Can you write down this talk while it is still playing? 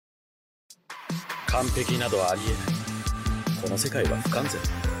完璧などありえない。この世界は不完全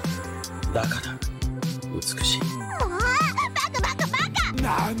だから美しい。もうバカバカバカ。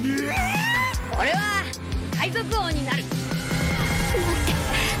何？俺は海賊王になる。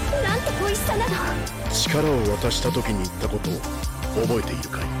なんて恋しさなの。力を渡した時に言ったことを覚えている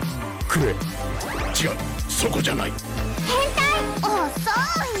かい？くれ。違う、そこじゃない。変態。遅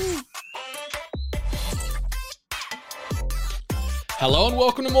い。Hello and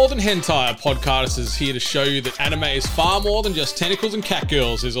welcome to More Than Hentai, a podcast that is here to show you that anime is far more than just tentacles and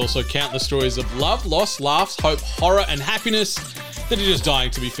catgirls. There's also countless stories of love, loss, laughs, hope, horror, and happiness that are just dying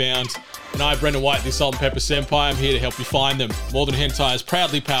to be found. And I, Brendan White, the Salt and Pepper Senpai, I'm here to help you find them. More Than Hentai is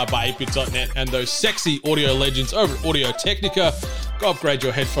proudly powered by 8bit.net and those sexy audio legends over at Audio Technica. Go upgrade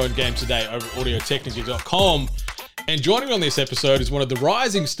your headphone game today over at audiotechnica.com. And joining me on this episode is one of the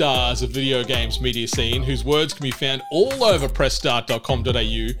rising stars of video games media scene, whose words can be found all over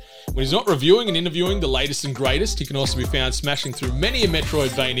pressstart.com.au. When he's not reviewing and interviewing the latest and greatest, he can also be found smashing through many a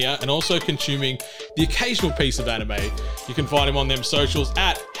Metroidvania and also consuming the occasional piece of anime. You can find him on them socials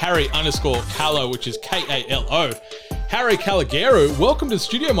at Harry_Callo, which is K-A-L-O. Harry Calligero, welcome to the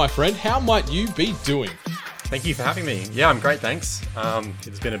studio, my friend. How might you be doing? Thank you for having me. Yeah, I'm great, thanks.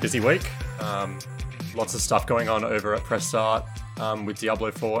 It's been a busy week. Lots of stuff going on over at Press Start with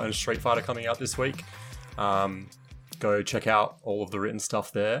Diablo 4 and Street Fighter coming out this week. Go check out all of the written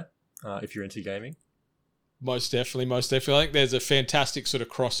stuff there if you're into gaming. Most definitely, most definitely. I think there's a fantastic sort of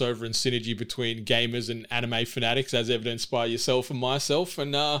crossover and synergy between gamers and anime fanatics, as evidenced by yourself and myself.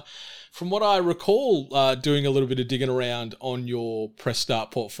 And from what I recall, doing a little bit of digging around on your Press Start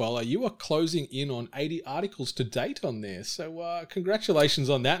portfolio, you are closing in on 80 articles to date on there. So congratulations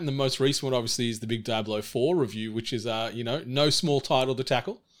on that. And the most recent one, obviously, is the big Diablo 4 review, which is, no small title to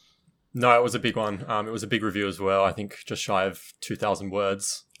tackle. No, it was a big one. It was a big review as well. I think just shy of 2,000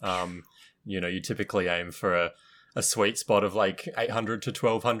 words. You typically aim for a sweet spot of like 800 to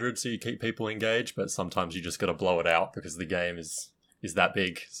 1,200, so you keep people engaged. But sometimes you just got to blow it out because the game is that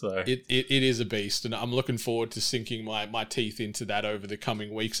big. So it is a beast, and I'm looking forward to sinking my teeth into that over the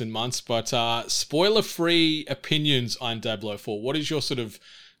coming weeks and months. But spoiler-free opinions on Diablo 4. What is your sort of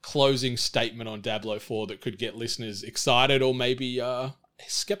closing statement on Diablo 4 that could get listeners excited or maybe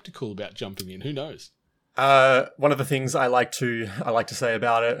skeptical about jumping in? Who knows? One of the things I like to say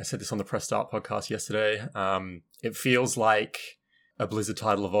about it, I said this on the Press Start podcast yesterday, it feels like a Blizzard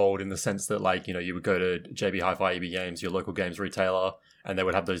title of old in the sense that, like, you would go to JB Hi-Fi, EB Games, your local games retailer, and they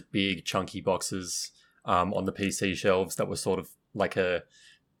would have those big chunky boxes on the PC shelves that were sort of like a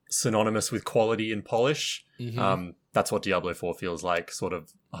synonymous with quality and polish. Mm-hmm. That's what Diablo 4 feels like, sort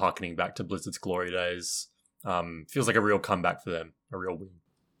of harkening back to Blizzard's glory days. Feels like a real comeback for them, a real win.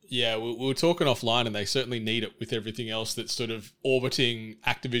 Yeah, we were talking offline, and they certainly need it with everything else that's sort of orbiting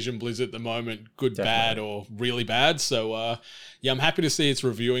Activision Blizzard at the moment, good, definitely. Bad, or really bad. So, I'm happy to see it's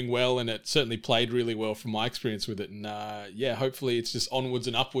reviewing well, and it certainly played really well from my experience with it. And, hopefully it's just onwards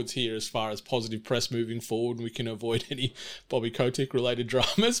and upwards here as far as positive press moving forward, and we can avoid any Bobby Kotick-related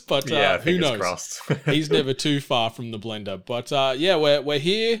dramas. But who knows? Crossed. He's never too far from the blender. But, we're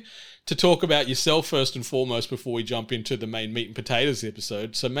here to talk about yourself first and foremost before we jump into the main meat and potatoes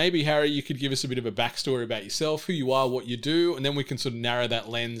episode. So maybe, Harry, you could give us a bit of a backstory about yourself, who you are, what you do, and then we can sort of narrow that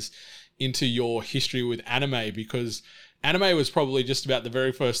lens into your history with anime, because anime was probably just about the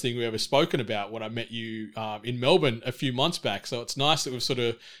very first thing we ever spoken about when I met you in Melbourne a few months back. So it's nice that we've sort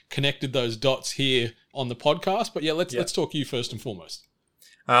of connected those dots here on the podcast. But let's talk you first and foremost.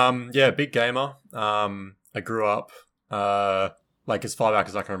 Big gamer. I grew up like as far back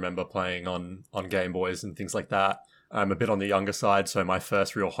as I can remember playing on Game Boys and things like that. I'm a bit on the younger side, so my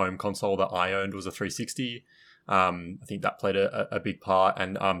first real home console that I owned was a 360. I think that played a big part,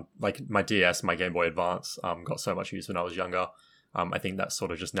 and like my DS, my Game Boy Advance, got so much use when I was younger. I think that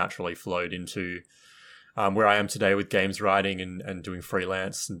sort of just naturally flowed into where I am today with games writing and doing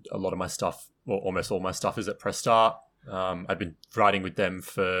freelance. And a lot of my stuff, or almost all my stuff, is at Press Start. I've been writing with them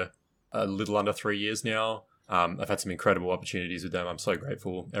for a little under 3 years now. I've had some incredible opportunities with them. I'm so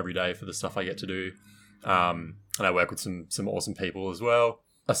grateful every day for the stuff I get to do. And I work with some awesome people as well.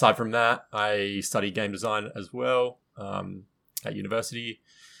 Aside from that, I study game design as well at university,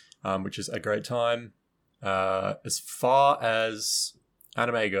 which is a great time. As far as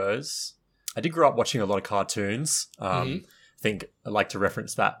anime goes, I did grow up watching a lot of cartoons. I think I like to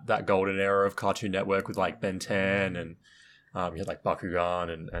reference that golden era of Cartoon Network with like Ben 10 and you had like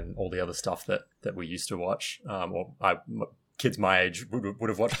Bakugan and all the other stuff that we used to watch. Kids my age would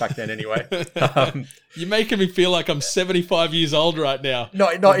have watched back then anyway. You're making me feel like I'm 75 years old right now.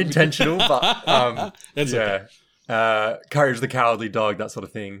 Not intentional, but that's okay. Courage the Cowardly Dog, that sort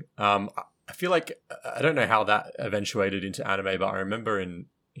of thing. I feel like I don't know how that eventuated into anime, but I remember in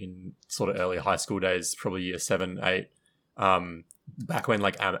sort of early high school days, probably year 7, 8, back when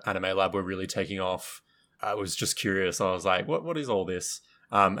like Anime Lab were really taking off, I was just curious. I was like, what is all this?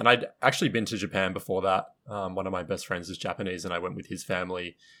 And I'd actually been to Japan before that. One of my best friends is Japanese, and I went with his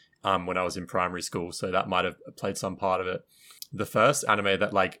family when I was in primary school, so that might have played some part of it. The first anime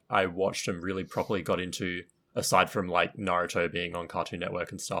that like I watched and really properly got into, aside from like Naruto being on Cartoon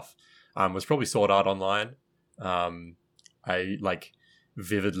Network and stuff, was probably Sword Art Online. I like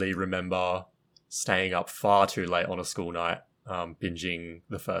vividly remember staying up far too late on a school night, binging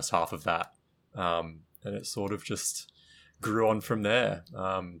the first half of that, and it sort of just grew on from there.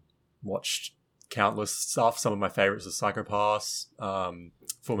 Watched countless stuff. Some of my favorites are Psycho Pass,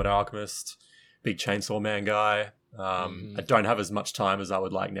 Fullmetal Alchemist, big Chainsaw Man guy. I don't have as much time as I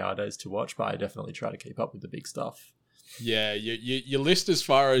would like nowadays to watch, but I definitely try to keep up with the big stuff. Yeah, your list as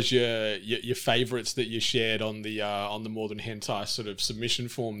far as your favorites that you shared on the More Than Hentai sort of submission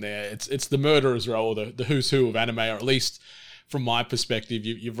form there, it's the Murderer's Row, or the who's who of anime, or at least from my perspective.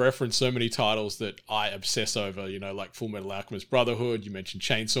 You've referenced so many titles that I obsess over, like Fullmetal Alchemist Brotherhood, you mentioned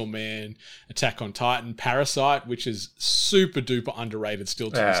Chainsaw Man, Attack on Titan, Parasite, which is super duper underrated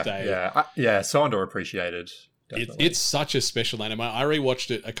still to this day. So underappreciated. It's such a special anime. I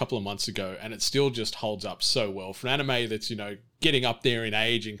rewatched it a couple of months ago, and it still just holds up so well. For an anime that's, getting up there in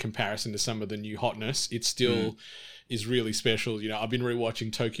age in comparison to some of the new hotness, it still is really special. I've been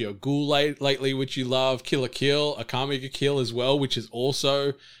rewatching Tokyo Ghoul lately, which you love, Kill la Kill, Akame ga Kill as well, which is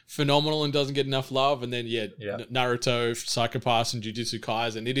also phenomenal and doesn't get enough love. And then, Naruto, Psycho Pass, and Jujutsu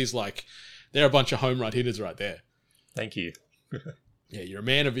Kaisen. It is like, they're a bunch of home run hitters right there. Thank you. Yeah, you're a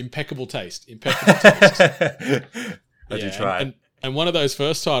man of impeccable taste. I do try. And one of those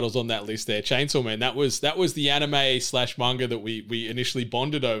first titles on that list there, Chainsaw Man, that was the anime/manga that we initially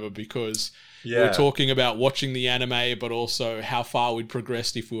bonded over, because we were talking about watching the anime, but also how far we'd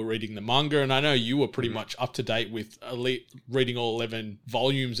progressed if we were reading the manga. And I know you were pretty much up to date with reading all 11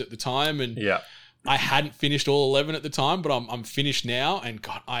 volumes at the time, and I hadn't finished all 11 at the time, but I'm finished now, and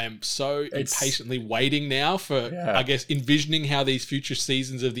God, I am so impatiently waiting now for, I guess, envisioning how these future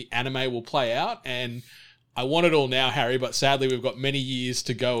seasons of the anime will play out. And I want it all now, Harry, but sadly we've got many years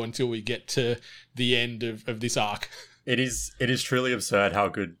to go until we get to the end of this arc. It is truly absurd how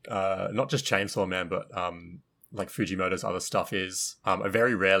good, not just Chainsaw Man, but like Fujimoto's other stuff is. I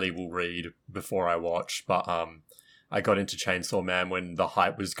very rarely will read before I watch, but I got into Chainsaw Man when the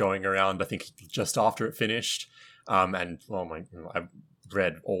hype was going around, I think just after it finished. And I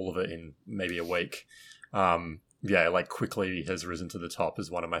read all of it in maybe a week. Quickly has risen to the top as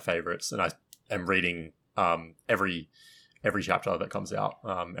one of my favorites. And I am reading every chapter that comes out,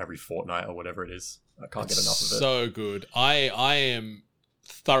 every fortnight or whatever it is. I can't get enough of it. So good. I am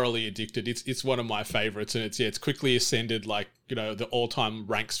thoroughly addicted. It's one of my favorites, and it's quickly ascended the all-time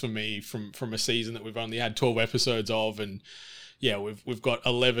ranks for me from a season that we've only had 12 episodes of, and we've got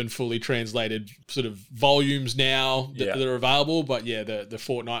 11 fully translated sort of volumes now that are available. But the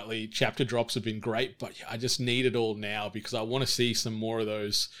fortnightly chapter drops have been great, but I just need it all now because I want to see some more of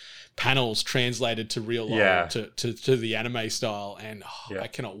those panels translated to real life, to the anime style, and I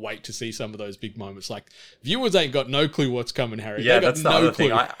cannot wait to see some of those big moments. Like, viewers ain't got no clue what's coming, Harry. Yeah, that's the other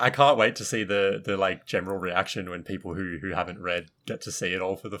thing. I can't wait to see the like general reaction when people who haven't read get to see it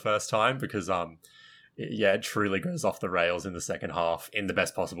all for the first time, because it truly goes off the rails in the second half in the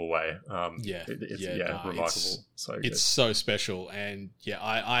best possible way. Remarkable. So good. It's so special, and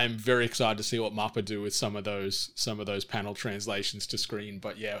I am very excited to see what Mappa do with some of those panel translations to screen.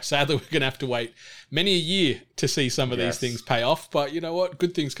 But sadly we're gonna have to wait many a year to see some of these things pay off. But you know what?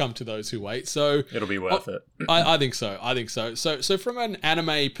 Good things come to those who wait. So it'll be worth it. I think so. So from an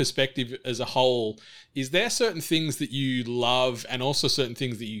anime perspective as a whole, is there certain things that you love and also certain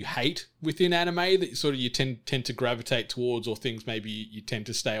things that you hate within anime that sort of you tend to gravitate towards, or things maybe you tend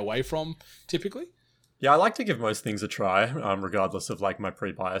to stay away from typically? Yeah, I like to give most things a try, regardless of like my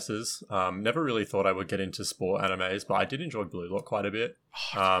pre-biases. Never really thought I would get into sport animes, but I did enjoy Blue Lock quite a bit,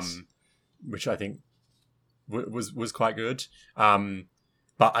 which I think was quite good.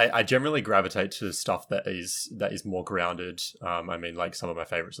 But I generally gravitate to stuff that is more grounded. Like some of my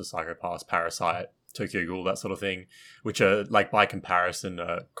favorites are Psycho Pass, Parasite, Tokyo Ghoul, that sort of thing, which are like by comparison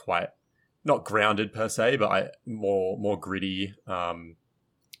are quite not grounded per se, but more gritty.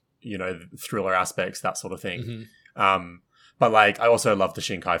 Thriller aspects, that sort of thing. But like I also love the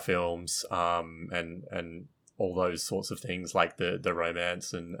Shinkai films, and all those sorts of things, like the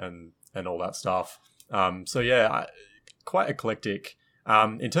romance and all that stuff. Quite eclectic.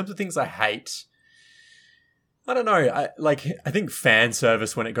 In terms of things I hate, I don't know. I think fan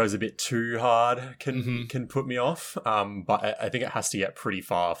service when it goes a bit too hard can put me off. But I think it has to get pretty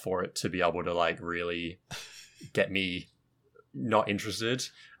far for it to be able to like really get me not interested.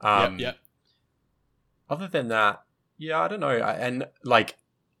 Yep. Other than that, yeah, I don't know. And like,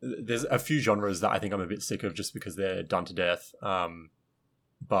 there's a few genres that I think I'm a bit sick of just because they're done to death.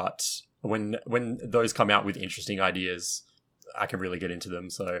 But when those come out with interesting ideas, I can really get into them.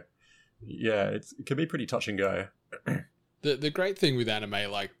 So yeah, it can be pretty touch and go. The great thing with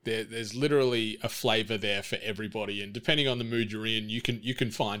anime, like there's literally a flavor there for everybody, and depending on the mood you're in, you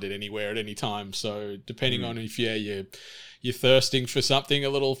can find it anywhere at any time. So depending on if you're thirsting for something a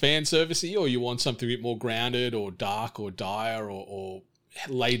little fan servicey, or you want something a bit more grounded or dark or dire or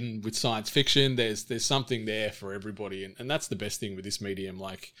laden with science fiction, there's something there for everybody, and that's the best thing with this medium.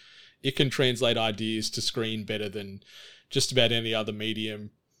 Like, it can translate ideas to screen better than just about any other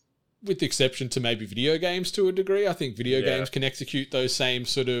medium, with the exception to maybe video games to a degree. I think video games can execute those same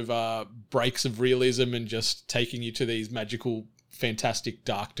sort of breaks of realism and just taking you to these magical, fantastic,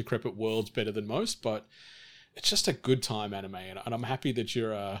 dark, decrepit worlds better than most. But it's just a good time, anime, and I'm happy that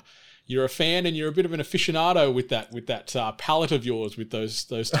you're a fan and you're a bit of an aficionado with that palette of yours with those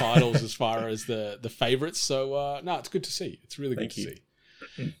titles as far as the favorites. So no, it's good to see. It's really good to see.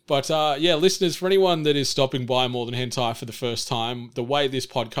 But yeah, listeners, for anyone that is stopping by More Than Hentai for the first time, the way this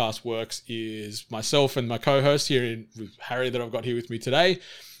podcast works is myself and my co-host here with Harry that I've got here with me today,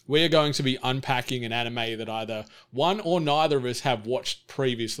 we are going to be unpacking an anime that either one or neither of us have watched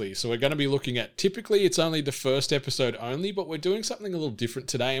previously. So we're going to be looking at, typically it's only the first episode only, but we're doing something a little different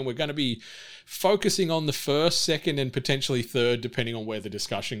today, and we're going to be focusing on the first, second, and potentially third, depending on where the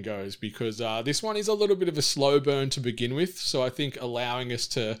discussion goes, because this one is a little bit of a slow burn to begin with. So I think allowing us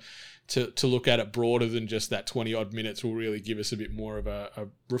to look at it broader than just that 20 odd minutes will really give us a bit more of a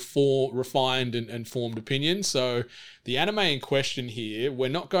refined and formed opinion. So the anime in question here, we're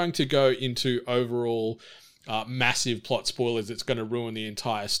not going to go into overall massive plot spoilers that's going to ruin the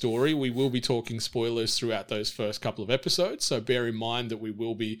entire story. We will be talking spoilers throughout those first couple of episodes, so bear in mind that we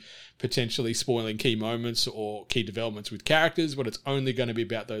will be potentially spoiling key moments or key developments with characters, but it's only going to be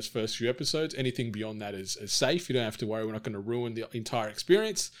about those first few episodes. Anything beyond that is safe. You don't have to worry. We're not going to ruin the entire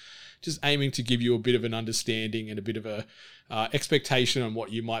experience. Just aiming to give you a bit of an understanding and a bit of a expectation on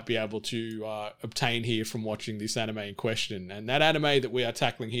what you might be able to obtain here from watching this anime in question. And that anime that we are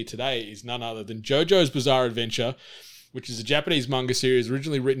tackling here today is none other than Jojo's Bizarre Adventure, which is a Japanese manga series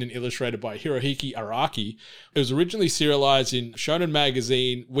originally written and illustrated by Hirohiki Araki. It was originally serialized in Shonen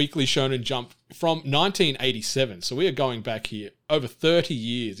Magazine, Weekly Shonen Jump from 1987. So we are going back here over 30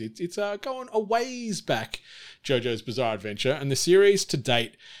 years. It's going a ways back, Jojo's Bizarre Adventure. And the series to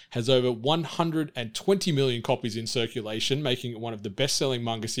date has over 120 million copies in circulation, making it one of the best-selling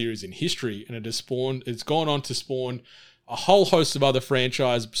manga series in history. And it's gone on to spawn a whole host of other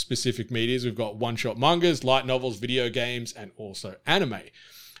franchise-specific medias. We've got one-shot mangas, light novels, video games, and also anime.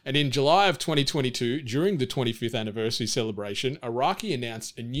 And in July of 2022, during the 25th anniversary celebration, Araki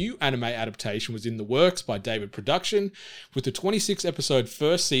announced a new anime adaptation was in the works by David Production, with the 26-episode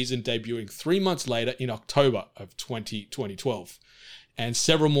first season debuting 3 months later in October of 2012. And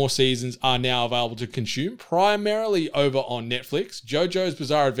several more seasons are now available to consume, primarily over on Netflix. JoJo's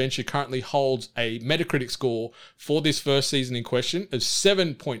Bizarre Adventure currently holds a Metacritic score for this first season in question of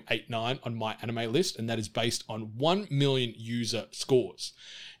 7.89 on My Anime List, and that is based on 1 million user scores.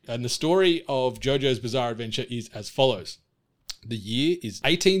 And the story of JoJo's Bizarre Adventure is as follows. The year is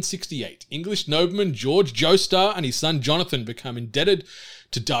 1868. English nobleman George Joestar and his son Jonathan become indebted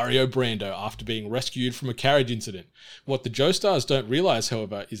to Dario Brando after being rescued from a carriage incident. What the Joestars don't realize,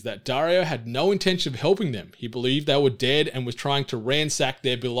 however, is that Dario had no intention of helping them. He believed they were dead and was trying to ransack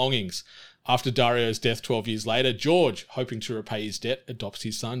their belongings. After Dario's death 12 years later, George, hoping to repay his debt, adopts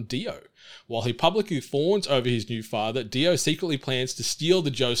his son Dio. While he publicly fawns over his new father, Dio secretly plans to steal the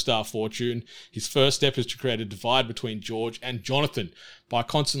Joestar fortune. His first step is to create a divide between George and Jonathan. By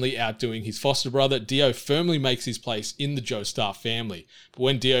constantly outdoing his foster brother, Dio firmly makes his place in the Joestar family. But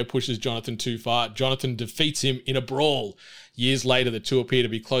when Dio pushes Jonathan too far, Jonathan defeats him in a brawl. Years later, the two appear to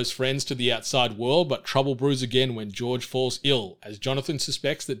be close friends to the outside world, but trouble brews again when George falls ill, as Jonathan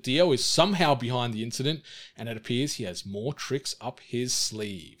suspects that Dio is somehow behind the incident, and it appears he has more tricks up his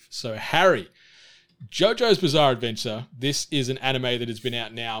sleeve. So, Harry, JoJo's Bizarre Adventure, this is an anime that has been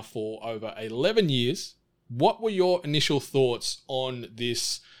out now for over 11 years. What were your initial thoughts on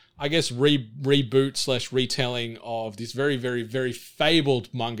this, I guess, reboot / retelling of this very, very, very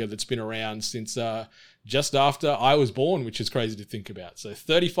fabled manga that's been around since just after I was born, which is crazy to think about. So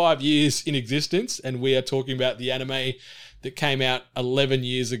 35 years in existence, and we are talking about the anime that came out 11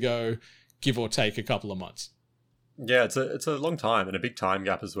 years ago, give or take a couple of months. Yeah, it's a long time and a big time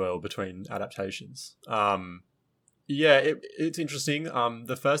gap as well between adaptations. It's interesting.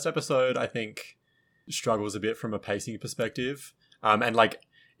 The first episode, I think, struggles a bit from a pacing perspective. And like,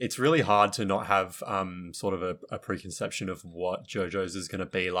 it's really hard to not have sort of a preconception of what JoJo's is going to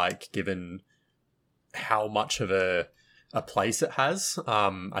be like, given how much of a place it has.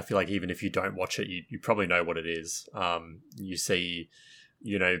 I feel like even if you don't watch it, you probably know what it is. You see,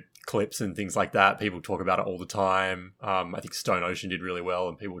 clips and things like that. People talk about it all the time. I think Stone Ocean did really well,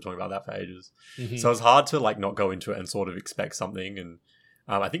 and people were talking about that for ages. Mm-hmm. So it's hard to like not go into it and sort of expect something. And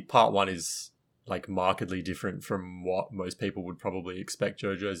I think part one is like markedly different from what most people would probably expect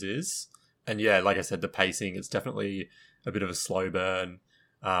JoJo's is. And yeah, like I said, the pacing, it's definitely a bit of a slow burn.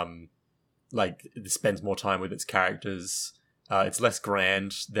 Like it spends more time with its characters. It's less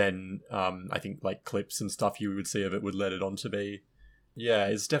grand than I think like clips and stuff you would see of it would let it on to be. Yeah,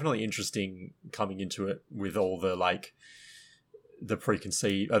 it's definitely interesting coming into it with all the like the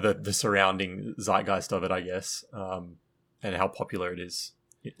preconceived, the surrounding zeitgeist of it, I guess, and how popular it is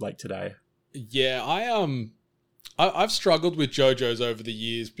like today. Yeah, I've struggled with JoJo's over the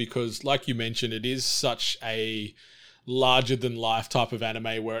years because, like you mentioned, it is such a larger than life type of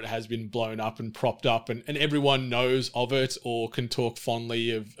anime where it has been blown up and propped up and everyone knows of it or can talk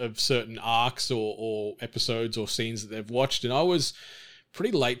fondly of certain arcs or episodes or scenes that they've watched. And I was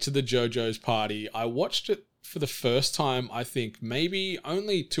pretty late to the JoJo's party. I watched it for the first time, I think maybe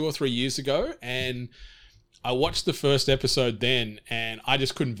only 2 or 3 years ago, and I watched the first episode then and I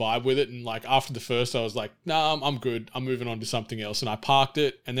just couldn't vibe with it. And like after the first, I was like, nah, I'm good. I'm moving on to something else. And I parked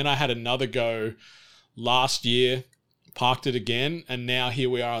it. And then I had another go last year, parked it again. And now here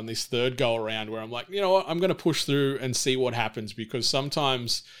we are on this third go around where I'm like, you know what? I'm going to push through and see what happens, because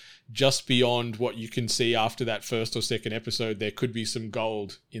sometimes just beyond what you can see after that first or second episode, there could be some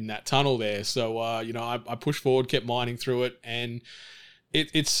gold in that tunnel there. So, I pushed forward, kept mining through it, and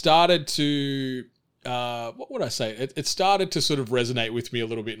it started to... what would I say? It started to sort of resonate with me a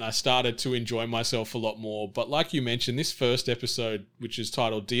little bit, and I started to enjoy myself a lot more. But like you mentioned, this first episode, which is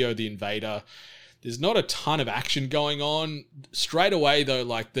titled Dio the Invader, there's not a ton of action going on. Straight away, though,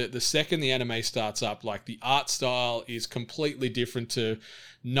 like the second the anime starts up, like the art style is completely different to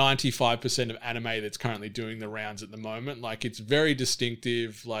 95% of anime that's currently doing the rounds at the moment. Like, it's very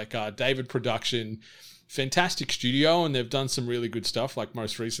distinctive, like David Production, fantastic studio, and they've done some really good stuff. Like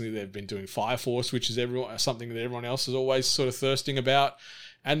most recently, they've been doing Fire Force, which is something that everyone else is always sort of thirsting about.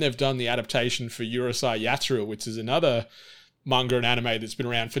 And they've done the adaptation for Urusei Yatsura, which is another manga and anime that's been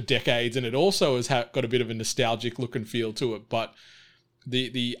around for decades, and it also has got a bit of a nostalgic look and feel to it. But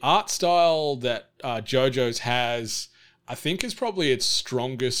the art style that JoJo's has, I think, is probably its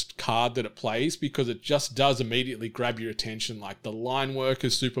strongest card that it plays, because it just does immediately grab your attention. Like, the line work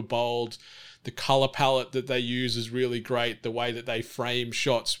is super bold. The color palette that they use is really great. The way that they frame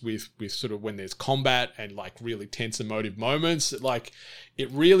shots with sort of when there's combat and like really tense emotive moments, like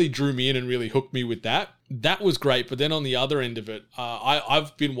it really drew me in and really hooked me with that. That was great. But then on the other end of it,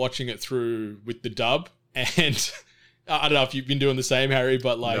 I've been watching it through with the dub, and I don't know if you've been doing the same, Harry,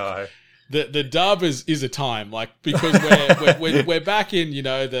 but like... No. The dub is a time, like, because we're back in, the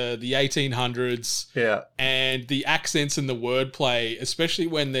 1800s, yeah, and the accents and the wordplay, especially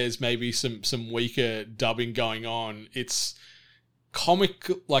when there's maybe some weaker dubbing going on, it's comic,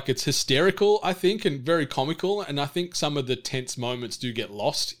 like it's hysterical, I think, and very comical. And I think some of the tense moments do get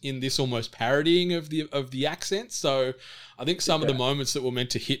lost in this almost parodying of the accent. So I think some of the moments that were meant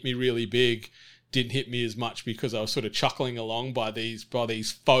to hit me really big didn't hit me as much, because I was sort of chuckling along by these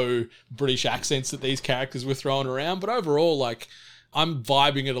faux British accents that these characters were throwing around. But overall, like, I'm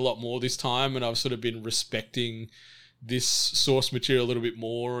vibing it a lot more this time, and I've sort of been respecting this source material a little bit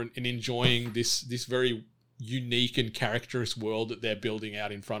more and enjoying this very unique and characteristic world that they're building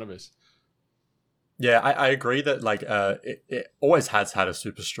out in front of us. Yeah, I agree that like it always has had a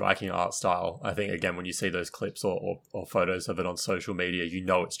super striking art style. I think, again, when you see those clips or photos of it on social media, you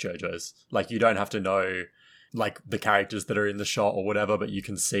know it's JoJo's. Like, you don't have to know like the characters that are in the shot or whatever, but you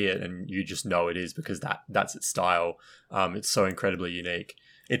can see it and you just know it is, because that's its style. It's so incredibly unique.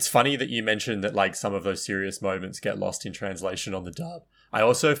 It's funny that you mentioned that like some of those serious moments get lost in translation on the dub. I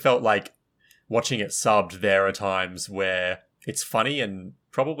also felt like watching it subbed, there are times where it's funny and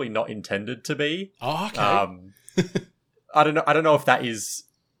probably not intended to be. Oh, okay. I don't know if that is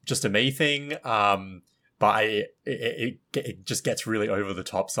just a me thing, but it just gets really over the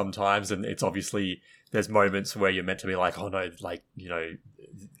top sometimes, and it's obviously, there's moments where you're meant to be like, oh no, like,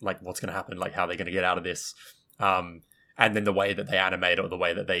 like what's going to happen, like how they're going to get out of this, and then the way that they animate it, or the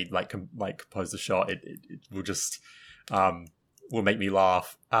way that they compose the shot, it will just will make me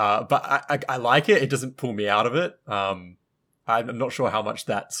laugh. But I like it. It doesn't pull me out of it. I'm not sure how much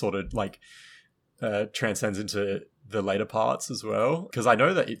that sort of like transcends into the later parts as well, because I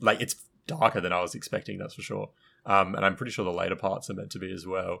know that it's darker than I was expecting, that's for sure. And I'm pretty sure the later parts are meant to be as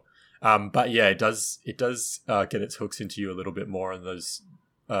well. But yeah, it does get its hooks into you a little bit more in those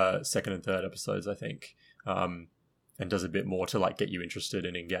second and third episodes, I think, and does a bit more to like get you interested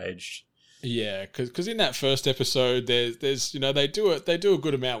and engaged. Yeah, because in that first episode, there's they do a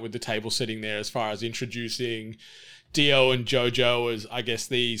good amount with the table setting there as far as introducing Dio and Jojo as, I guess,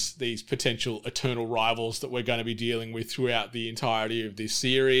 these potential eternal rivals that we're going to be dealing with throughout the entirety of this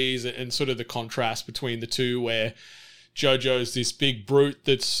series, and sort of the contrast between the two, where Jojo's this big brute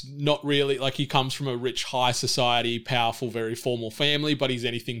that's not really, like, he comes from a rich, high society, powerful, very formal family, but he's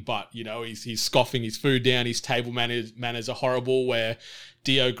anything but, he's scoffing his food down, his table manners are horrible, where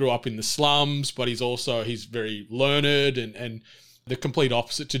Dio grew up in the slums, but he's very learned and the complete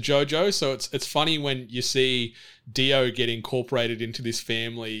opposite to Jojo. So it's funny when you see Dio get incorporated into this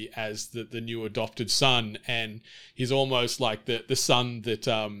family as the new adopted son, and he's almost like the son that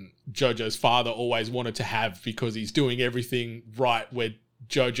Jojo's father always wanted to have, because he's doing everything right, where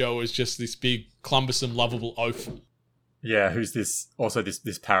Jojo is just this big, clumbersome, lovable oaf. Yeah, who's this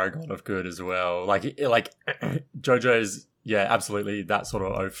paragon of good as well. Like Jojo's, yeah, absolutely that sort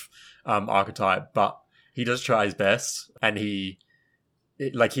of oaf archetype, but he does try his best, and he's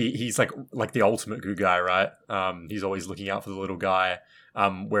like the ultimate good guy, right? He's always looking out for the little guy,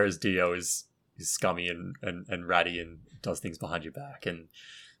 whereas Dio is scummy and ratty and does things behind your back. And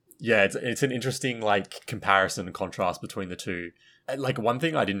yeah, it's an interesting like comparison and contrast between the two. Like, one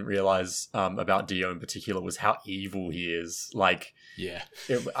thing I didn't realize about Dio in particular was how evil he is. Like, yeah,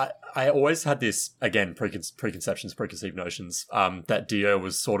 I always had this, again, preconceived notions, that Dio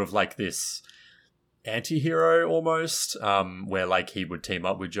was sort of like this anti-hero almost, where like he would team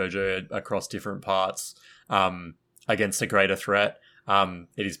up with Jojo across different parts against a greater threat.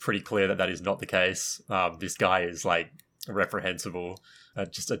 It is pretty clear that is not the case. This guy is like reprehensible,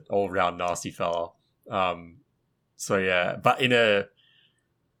 just an all-round nasty fella. So yeah, but in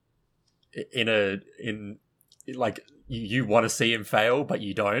like, you want to see him fail, but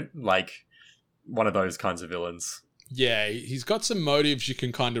you don't, like one of those kinds of villains. Yeah, he's got some motives you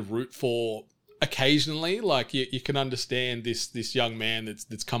can kind of root for occasionally. Like you can understand this young man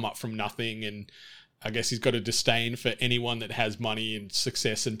that's come up from nothing, and I guess he's got a disdain for anyone that has money and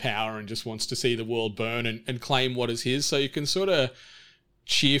success and power, and just wants to see the world burn and claim what is his. So you can sort of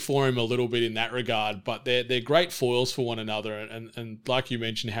cheer for him a little bit in that regard, but they're great foils for one another. And like you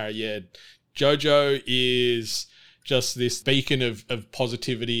mentioned, Harry, yeah, Jojo is just this beacon of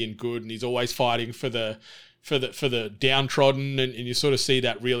positivity and good, and he's always fighting for the downtrodden, and you sort of see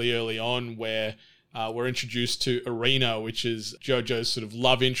that really early on, where we're introduced to Irina, which is Jojo's sort of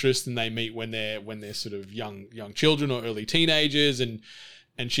love interest, and they meet when they're sort of young children or early teenagers, and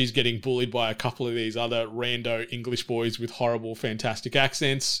she's getting bullied by a couple of these other rando English boys with horrible, fantastic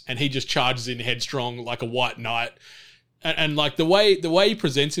accents, and he just charges in headstrong like a white knight. And like the way he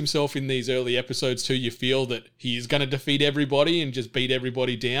presents himself in these early episodes too, you feel that he is going to defeat everybody and just beat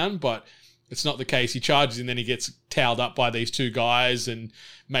everybody down, but it's not the case. He charges and then he gets towed up by these two guys and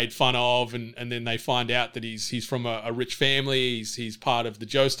made fun of, and then they find out that he's from a rich family. He's part of the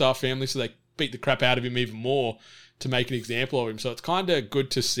Joestar family, so they beat the crap out of him even more to make an example of him. So it's kind of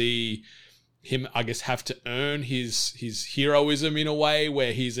good to see him, I guess, have to earn his heroism in a way,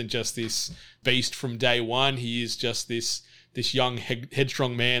 where he isn't just this beast from day one. He is just this young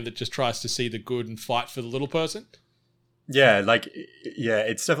headstrong man that just tries to see the good and fight for the little person. Yeah,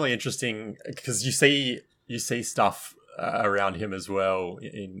 it's definitely interesting, because you see stuff around him as well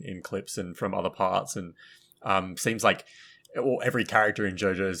in clips and from other parts, and seems like every character in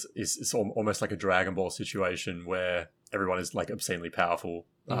JoJo's is almost like a Dragon Ball situation, where everyone is like obscenely powerful,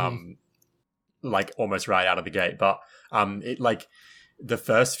 like almost right out of the gate. But it, like, the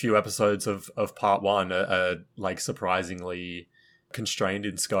first few episodes of part one are like surprisingly constrained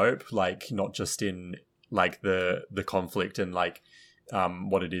in scope, like not just in like the conflict and like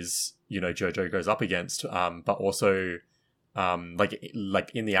what it is, Jojo goes up against, but also like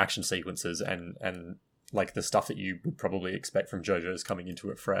in the action sequences and like the stuff that you would probably expect from JoJo's coming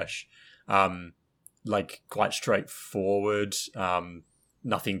into it fresh, like quite straightforward,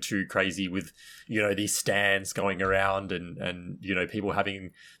 nothing too crazy with these stands going around and people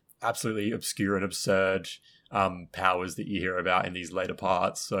having absolutely obscure and absurd powers that you hear about in these later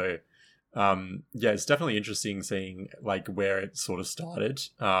parts. So it's definitely interesting seeing like where it sort of started,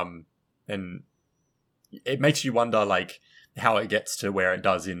 and it makes you wonder like how it gets to where it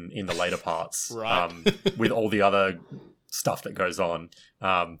does in the later parts, right? With all the other stuff that goes on,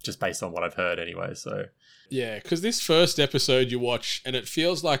 just based on what I've heard anyway. So yeah, because this first episode you watch, and it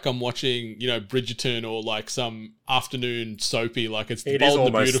feels like I'm watching, Bridgerton or like some afternoon soapy. Like it is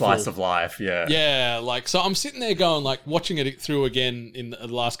almost slice of life. Yeah, yeah. Like so, I'm sitting there going like watching it through again in the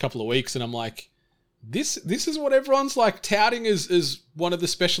last couple of weeks, and I'm like, this is what everyone's like touting as one of the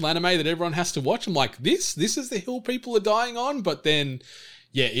special anime that everyone has to watch. I'm like, this is the hill people are dying on, but then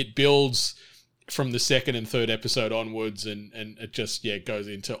yeah, it builds from the second and third episode onwards, and it just goes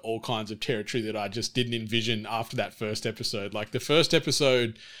into all kinds of territory that I just didn't envision after that first episode. Like the first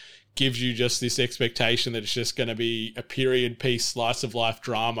episode gives you just this expectation that it's just going to be a period piece slice of life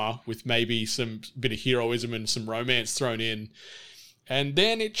drama with maybe some bit of heroism and some romance thrown in, and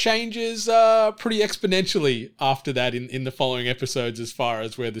then it changes pretty exponentially after that in the following episodes as far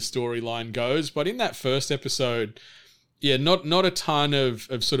as where the storyline goes. But in that first episode, yeah, not a ton of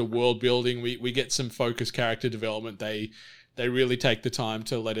sort of world building. We get some focused character development. They really take the time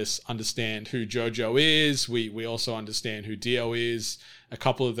to let us understand who Jojo is. We also understand who Dio is. A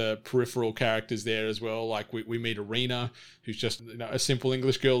couple of the peripheral characters there as well. Like we meet Arena, who's just a simple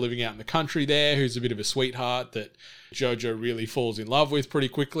English girl living out in the country there, who's a bit of a sweetheart that Jojo really falls in love with pretty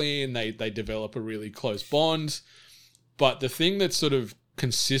quickly, and they develop a really close bond. But the thing that's sort of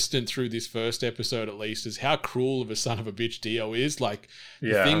consistent through this first episode at least is how cruel of a son of a bitch Dio is. Like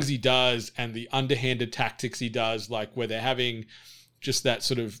the things he does and the underhanded tactics he does, like where they're having just that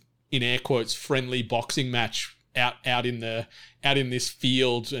sort of in air quotes friendly boxing match out in this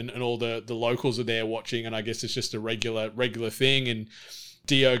field, and all the locals are there watching, and I guess it's just a regular thing, and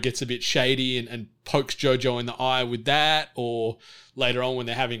Dio gets a bit shady and pokes Jojo in the eye with that, or later on when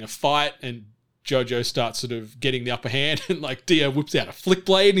they're having a fight and Jojo starts sort of getting the upper hand, and like Dio whips out a flick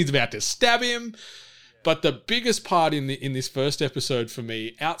blade and he's about to stab him. But the biggest part in this first episode for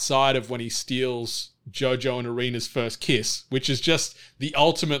me, outside of when he steals Jojo and Arena's first kiss, which is just the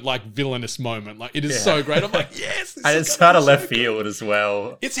ultimate like villainous moment. Like it is so great. I'm like, yes, and it's out of left field as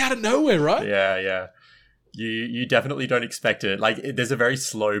well. It's out of nowhere, right? Yeah. You definitely don't expect it. Like there's a very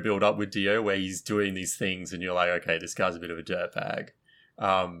slow build up with Dio where he's doing these things, and you're like, okay, this guy's a bit of a dirtbag.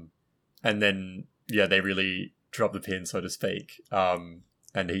 And then, they really drop the pin, so to speak.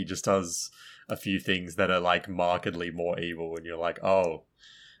 And he just does a few things that are like markedly more evil. And you're like, oh,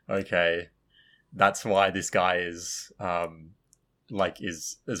 okay. That's why this guy is,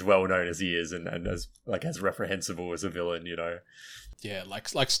 is as well known as he is, and as reprehensible as a villain, Yeah,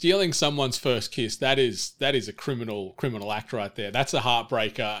 like stealing someone's first kiss, that is a criminal act right there. That's a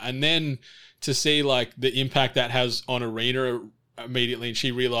heartbreaker. And then to see like the impact that has on Arena immediately, and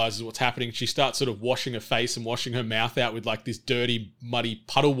she realizes what's happening. She starts sort of washing her face and washing her mouth out with like this dirty, muddy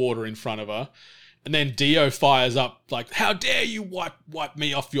puddle water in front of her. And then Dio fires up like, how dare you wipe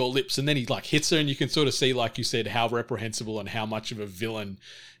me off your lips? And then he like hits her, and you can sort of see, like you said, how reprehensible and how much of a villain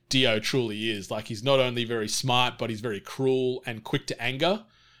Dio truly is. Like he's not only very smart, but he's very cruel and quick to anger.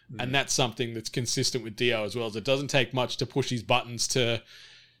 And that's something that's consistent with Dio as well. As it doesn't take much to push his buttons to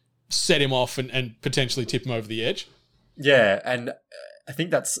set him off and potentially tip him over the edge. Yeah, and I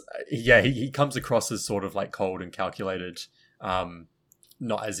think that's he comes across as sort of like cold and calculated,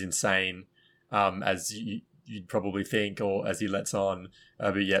 not as insane as you'd probably think, or as he lets on.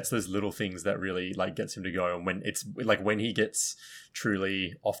 But it's those little things that really like gets him to go. And when it's like when he gets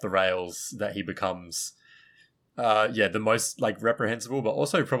truly off the rails, that he becomes the most like reprehensible, but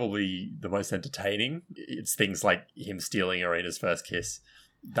also probably the most entertaining. It's things like him stealing Arena's first kiss.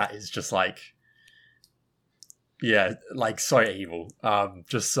 That is just like. Yeah, like so evil.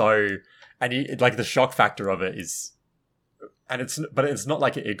 Just so, and like the shock factor of it is, but it's not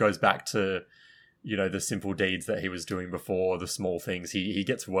like it goes back to, the simple deeds that he was doing before, the small things. He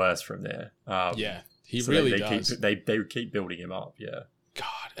gets worse from there. He really does. They keep building him up. Yeah.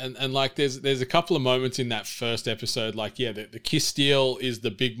 God, and like there's a couple of moments in that first episode, like the kiss steal is the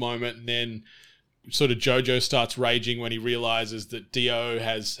big moment, and then sort of Jojo starts raging when he realizes that Dio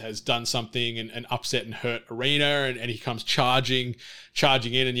has done something and upset and hurt Arena, and he comes charging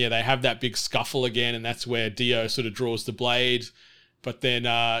in, and they have that big scuffle again, and that's where Dio sort of draws the blade. But then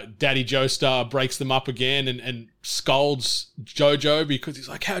Daddy Joestar breaks them up again and scolds Jojo because he's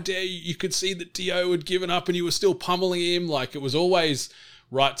like, how dare you? You could see that Dio had given up and you were still pummeling him. Like it was always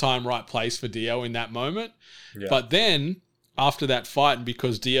right time, right place for Dio in that moment. Yeah. But then after that fight, and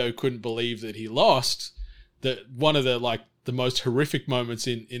because Dio couldn't believe that he lost, that one of the most horrific moments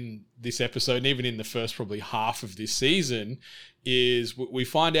in this episode, and even in the first probably half of this season, is we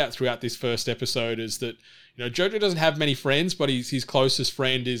find out throughout this first episode is that Jojo doesn't have many friends, but his closest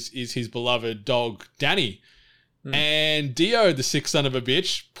friend is his beloved dog Danny, and Dio, the sick son of a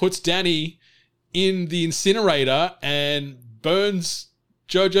bitch, puts Danny in the incinerator and burns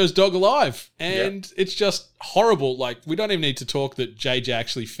Jojo's dog alive. And it's just horrible. Like, we don't even need to talk that JJ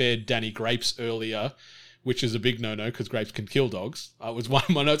actually fed Danny grapes earlier, which is a big no-no because grapes can kill dogs. It was one of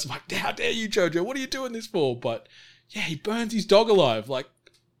my notes. I'm like, how dare you, Jojo? What are you doing this for? But yeah, he burns his dog alive. Like,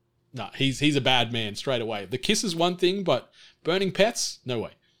 no, he's a bad man straight away. The kiss is one thing, but burning pets? No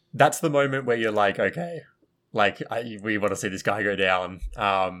way. That's the moment where you're like, okay, like we want to see this guy go down.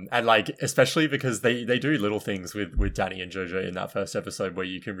 And like, especially because they do little things with Danny and Jojo in that first episode where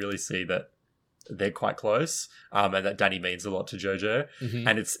you can really see that they're quite close. And that Danny means a lot to Jojo. Mm-hmm.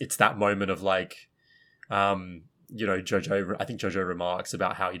 And it's that moment of like, Jojo, I think Jojo remarks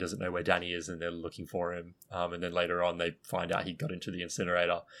about how he doesn't know where Danny is and they're looking for him. And then later on they find out he got into the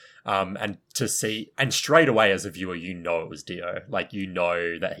incinerator. And to see, and straight away as a viewer, you know it was Dio. Like, you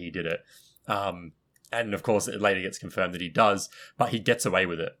know that he did it. And of course it later gets confirmed that he does, but he gets away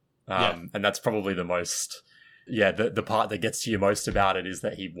with it. And that's probably the most, the part that gets to you most about it is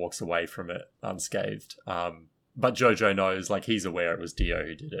that he walks away from it unscathed. But Jojo knows, like, he's aware it was Dio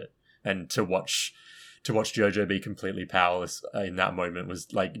who did it. And to watch Jojo be completely powerless in that moment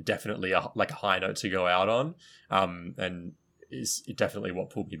was like definitely a high note to go out on, and is definitely what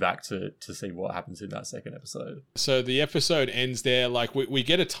pulled me back to see what happens in that second episode. So the episode ends there. Like, we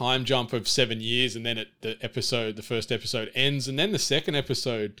get a time jump of 7 years, and then the first episode ends, and then the second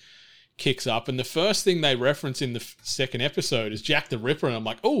episode kicks up, and the first thing they reference in the second episode is Jack the Ripper, and I'm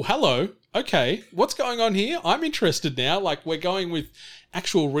like, oh, hello, okay, what's going on here? I'm interested now. Like, we're going with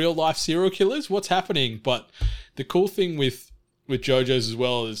actual real life serial killers. What's happening? But the cool thing with JoJo's as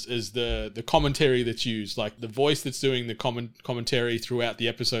well is the commentary that's used, like the voice that's doing the commentary throughout the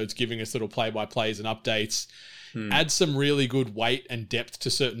episodes, giving us little play-by-plays and updates, adds some really good weight and depth to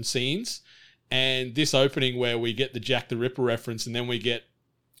certain scenes. And this opening where we get the Jack the Ripper reference, and then we get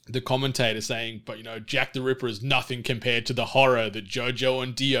the commentator saying, but Jack the Ripper is nothing compared to the horror that Jojo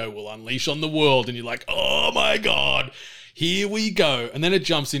and Dio will unleash on the world. And you're like, oh my God, here we go. And then it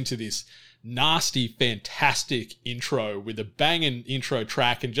jumps into this nasty, fantastic intro with a banging intro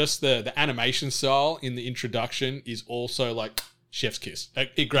track, and just the animation style in the introduction is also like chef's kiss.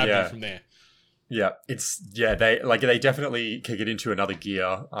 It grabbed me from there. Yeah, they definitely kick it into another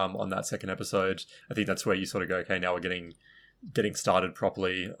gear on that second episode. I think that's where you sort of go, okay, now we're getting started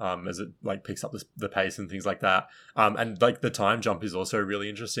properly, as it like picks up the pace and things like that. And like the time jump is also really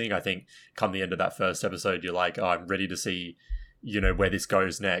interesting. I think come the end of that first episode, you're like, oh, I'm ready to see, where this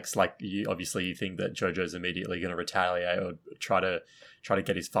goes next. Like, you think that Jojo's immediately going to retaliate or try to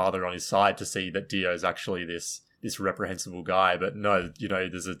get his father on his side to see that Dio's actually this reprehensible guy. But no,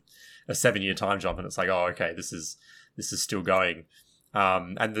 there's a 7-year time jump, and it's like, oh, okay, this is still going.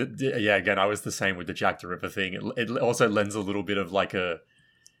 And again, I was the same with the Jack the Ripper thing. It also lends a little bit of like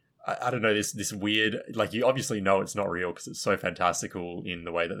I don't know, this weird, like, you obviously know it's not real because it's so fantastical in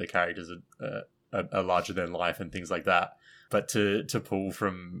the way that the characters are larger than life and things like that. But to pull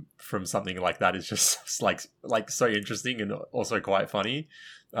from something like that is just like so interesting and also quite funny.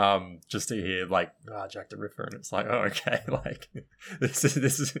 Just to hear like, Jack the Ripper, and it's like, oh, okay, like this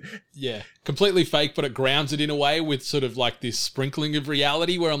is completely fake, but it grounds it in a way with sort of like this sprinkling of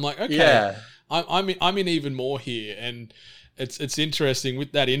reality where I'm like, okay, I'm in even more here. And it's interesting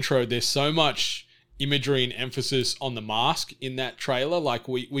with that intro. There's so much imagery and emphasis on the mask in that trailer. Like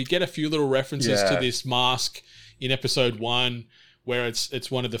we get a few little references to this mask in episode 1, where it's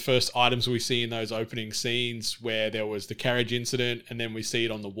one of the first items we see in those opening scenes, where there was the carriage incident, and then we see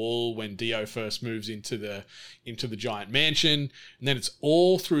it on the wall when Dio first moves into the giant mansion, and then it's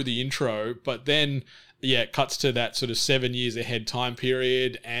all through the intro. But then it cuts to that sort of 7 years ahead time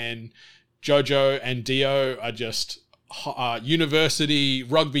period, and Jojo and Dio are just university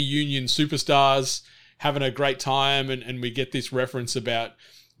rugby union superstars having a great time, and we get this reference about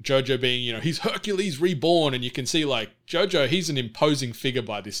Jojo being, he's Hercules reborn, and you can see like Jojo, he's an imposing figure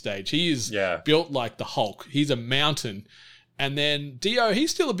by this stage. He is built like the Hulk. He's a mountain. And then Dio, he's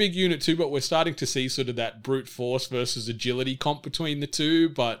still a big unit too, but we're starting to see sort of that brute force versus agility comp between the two.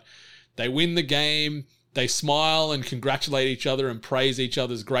 But they win the game. They smile and congratulate each other and praise each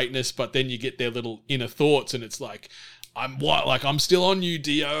other's greatness. But then you get their little inner thoughts, and it's like, I'm still on you,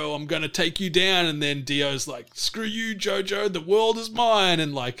 Dio. I'm going to take you down. And then Dio's like, screw you, Jojo. The world is mine.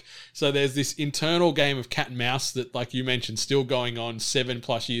 And like, so there's this internal game of cat and mouse that, like you mentioned, still going on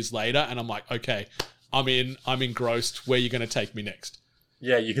 7+ years later. And I'm like, okay, I'm engrossed. Where are you going to take me next?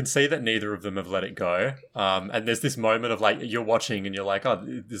 Yeah, you can see that neither of them have let it go. And there's this moment of like, you're watching and you're like, oh,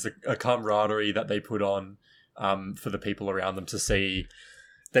 there's a camaraderie that they put on for the people around them to see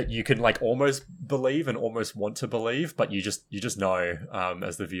that you can like almost believe and almost want to believe, but you just know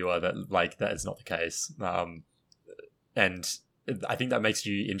as the viewer that like that is not the case. And I think that makes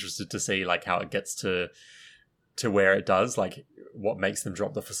you interested to see like how it gets to where it does, like what makes them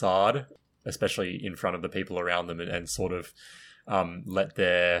drop the facade, especially in front of the people around them, and sort of let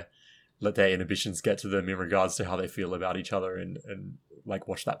their inhibitions get to them in regards to how they feel about each other, and like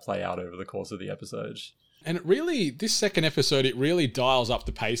watch that play out over the course of the episode. And it really, this second episode, it really dials up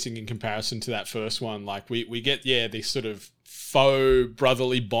the pacing in comparison to that first one. Like we get, this sort of faux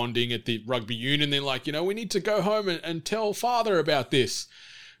brotherly bonding at the rugby union. They're like, we need to go home and tell father about this.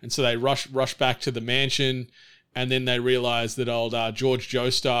 And so they rush back to the mansion, and then they realize that old George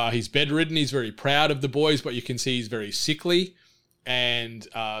Joestar, he's bedridden. He's very proud of the boys, but you can see he's very sickly. And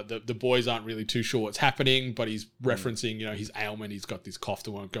the boys aren't really too sure what's happening, but he's referencing, his ailment. He's got this cough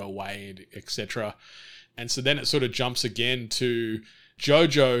that won't go away, and etc. And so then it sort of jumps again to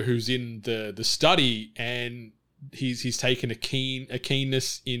Jojo, who's in the study, and he's taken a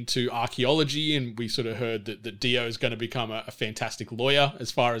keenness into archaeology, and we sort of heard that Dio is going to become a fantastic lawyer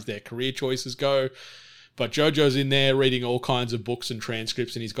as far as their career choices go. But Jojo's in there reading all kinds of books and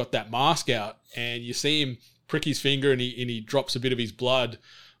transcripts, and he's got that mask out, and you see him prick his finger, and he drops a bit of his blood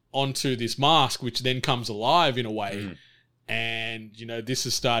onto this mask, which then comes alive in a way. And, this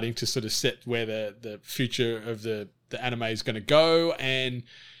is starting to sort of set where the future of the anime is going to go. And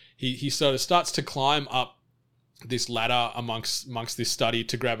he sort of starts to climb up this ladder amongst this study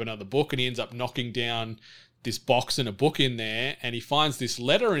to grab another book, and he ends up knocking down this box and a book in there, and he finds this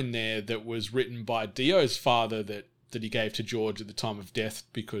letter in there that was written by Dio's father that he gave to George at the time of death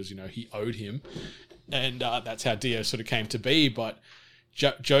because, he owed him. And that's how Dio sort of came to be. But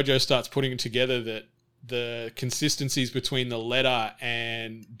Jojo starts putting together that the consistencies between the letter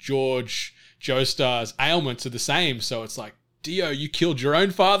and George Joestar's ailments are the same. So it's like, Dio, you killed your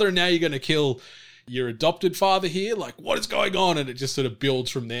own father, and now you're going to kill your adopted father here? Like, what is going on? And it just sort of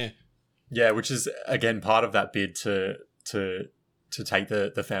builds from there. Yeah, which is, again, part of that bid to take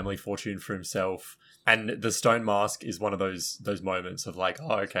the family fortune for himself. And the stone mask is one of those moments of like,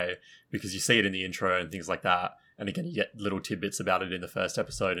 oh, okay, because you see it in the intro and things like that. And again, you get little tidbits about it in the first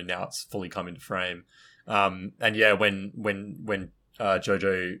episode, and now it's fully come into frame. And yeah, when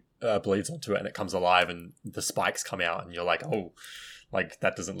Jojo bleeds onto it and it comes alive and the spikes come out, and you're like, oh, like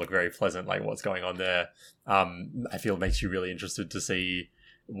that doesn't look very pleasant. Like, what's going on there? I feel it makes you really interested to see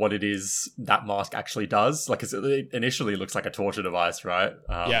what it is that mask actually does. Like, it initially looks like a torture device, right?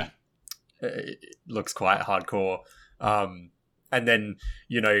 Yeah. It looks quite hardcore. And then,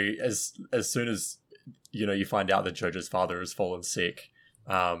 as soon as, you find out that Jojo's father has fallen sick,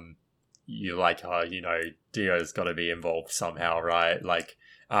 you're like, oh, Dio's got to be involved somehow, right? Like,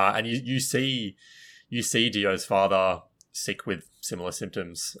 and you see Dio's father sick with similar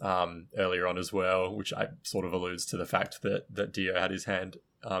symptoms earlier on as well, which I sort of alludes to the fact that Dio had his hand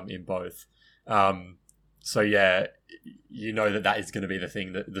in both. So yeah, that is going to be the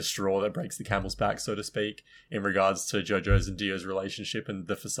thing, that the straw that breaks the camel's back, so to speak, in regards to Jojo's and Dio's relationship and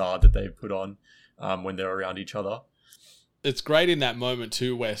the facade that they've put on when they're around each other. It's great in that moment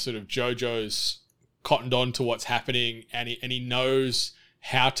too, where sort of Jojo's cottoned on to what's happening, and he knows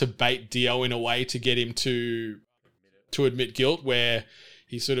how to bait Dio in a way to get him to admit guilt, where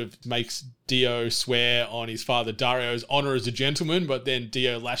he sort of makes Dio swear on his father Dario's honor as a gentleman, but then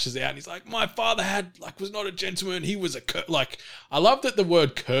Dio lashes out and he's like, my father was not a gentleman, he was a cur. Like, I love that the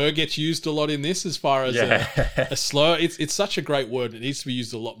word cur gets used a lot in this as far as a slur. It's such a great word. It needs to be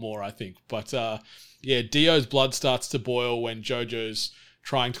used a lot more, I think. But Dio's blood starts to boil when Jojo's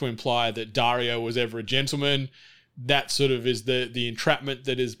trying to imply that Dario was ever a gentleman. That sort of is the entrapment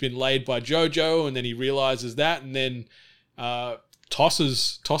that has been laid by Jojo, and then he realizes that, and then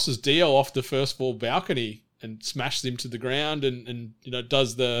tosses Dio off the first floor balcony and smashes him to the ground, and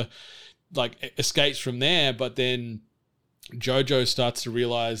does the escapes from there. But then Jojo starts to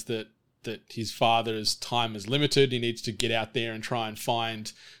realize that his father's time is limited. He needs to get out there and try and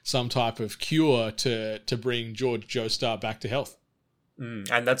find some type of cure to bring George Joestar back to health.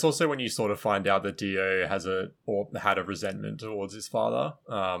 And that's also when you sort of find out that Dio had a resentment towards his father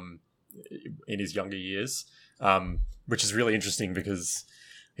in his younger years, which is really interesting because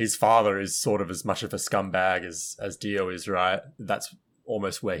his father is sort of as much of a scumbag as Dio is, right? That's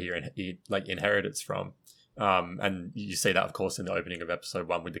almost where he inherited it from. And you see that, of course, in the opening of episode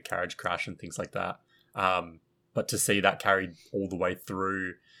 1 with the carriage crash and things like that. But to see that carried all the way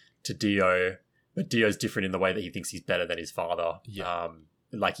through to Dio, but Dio's different in the way that he thinks he's better than his father. Yeah.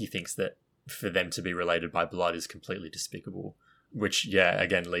 He thinks that for them to be related by blood is completely despicable, which,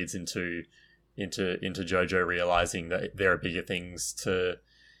 again, leads into Jojo realizing that there are bigger things to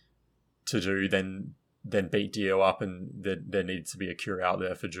to do than beat Dio up, and there needs to be a cure out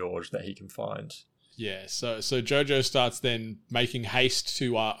there for George that he can find. Yeah, so Jojo starts then making haste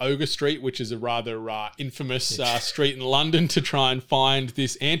to Ogre Street, which is a rather infamous street in London, to try and find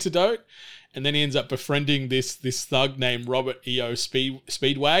this antidote. And then he ends up befriending this thug named Robert E.O.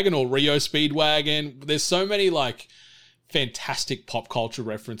 Speedwagon, or Rio Speedwagon. There's so many like fantastic pop culture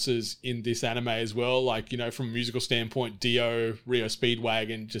references in this anime as well. Like, you know, from a musical standpoint, Dio, Rio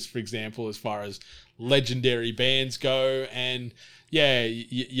Speedwagon, just for example, as far as legendary bands go. And yeah,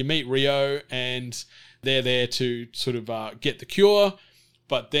 you meet Rio and they're there to sort of get the cure.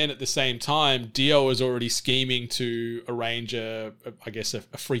 But then at the same time, Dio is already scheming to arrange a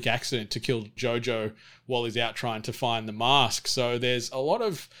freak accident to kill Jojo while he's out trying to find the mask. So there's a lot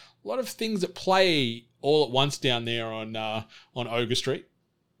of things at play all at once down there on Ogre Street.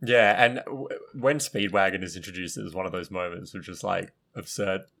 Yeah, and when Speedwagon is introduced, it was one of those moments which is like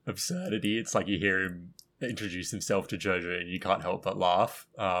absurdity. It's like you hear him introduce himself to Jojo and you can't help but laugh.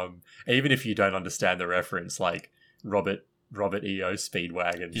 Even if you don't understand the reference, like Robert E.O.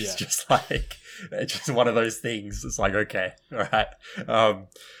 Speedwagon is just like, it's just one of those things. It's like, okay, all right.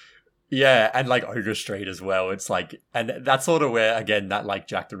 Yeah, and like Ogre Street as well. It's like, and that's sort of where, again, that like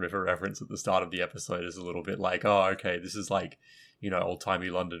Jack the Ripper reference at the start of the episode is a little bit like, oh, okay, this is like, you know, old-timey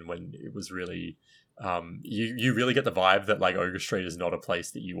London when it was really, you really get the vibe that like Ogre Street is not a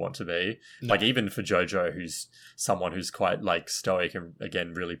place that you want to be. No. Like even for Jojo, who's someone who's quite like stoic and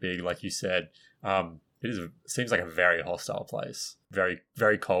again, really big, like you said, seems like a very hostile place, very,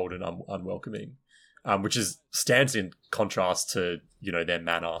 very cold and unwelcoming, which stands in contrast to, you know, their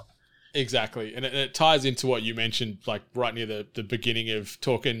manner. Exactly. And it ties into what you mentioned, like right near the beginning of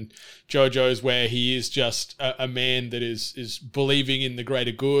talking Jojo's, where he is just a man that is believing in the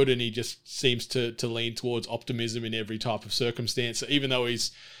greater good, and he just seems to lean towards optimism in every type of circumstance. So even though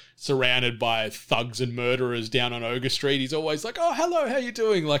he's surrounded by thugs and murderers down on Ogre Street, he's always like, oh, hello, how you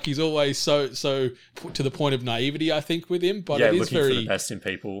doing? Like he's always so to the point of naivety, I think, with him. But yeah, it is looking very, for the best in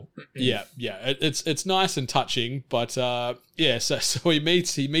people. Yeah. It's nice and touching. But so he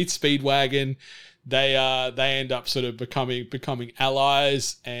meets Speedwagon. They end up sort of becoming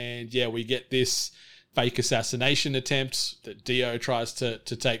allies, and yeah, we get this fake assassination attempt that Dio tries to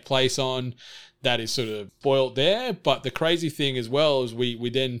take place on. That is sort of boiled there. But the crazy thing as well is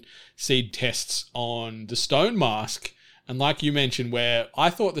we then see tests on the stone mask. And like you mentioned, where I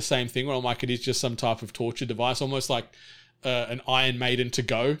thought the same thing, where I'm like, it is just some type of torture device, almost like an Iron Maiden to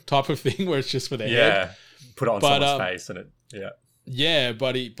go type of thing, where it's just for their head. Yeah, put it on someone's face and it, yeah. Yeah,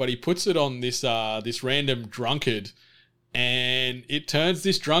 but he puts it on this random drunkard, and it turns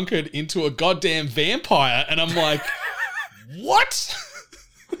this drunkard into a goddamn vampire. And I'm like, what?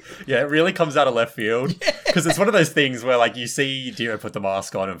 Yeah, it really comes out of left field, because it's one of those things where like you see Dio put the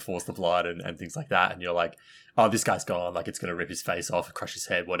mask on and force the blood and things like that, and you're like, oh, this guy's gone, like it's going to rip his face off, crush his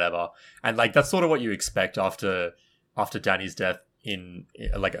head, whatever. And like that's sort of what you expect after Danny's death in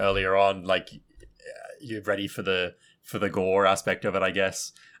like earlier on, like you're ready for the gore aspect of it, I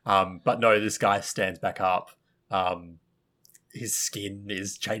guess. But no, this guy stands back up. His skin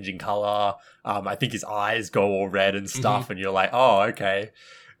is changing color. I think his eyes go all red and stuff, and you're like, oh, okay.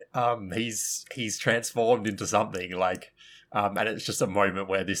 He's transformed into something, like, and it's just a moment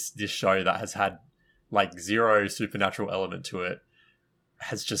where this show that has had like zero supernatural element to it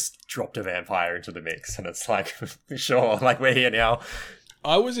has just dropped a vampire into the mix, and it's like, sure, like we're here now.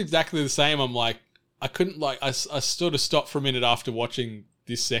 I was exactly the same. I'm like, I couldn't like, I sort of stopped for a minute after watching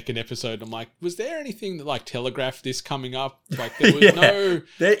this second episode. I'm like, was there anything that like telegraphed this coming up? Like there was no...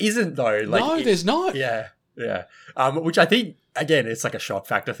 There isn't though. Like, no, there's not. Yeah. Which I think, again, it's like a shock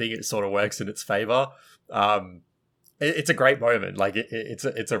factor thing. It sort of works in its favor. It's a great moment. Like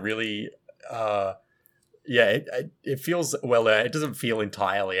it's a really... it feels well. It doesn't feel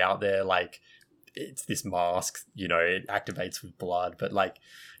entirely out there. Like it's this mask, you know, it activates with blood, but like,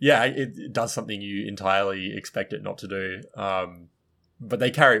 yeah, it does something you entirely expect it not to do. But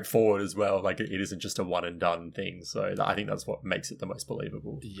they carry it forward as well. Like it isn't just a one and done thing. So I think that's what makes it the most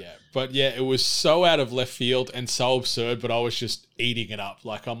believable. Yeah, but yeah, it was so out of left field and so absurd, but I was just eating it up.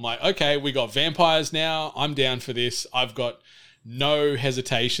 Like I'm like, okay, we got vampires now. I'm down for this. I've got no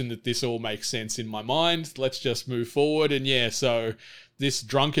hesitation that this all makes sense in my mind. Let's just move forward. And yeah, so this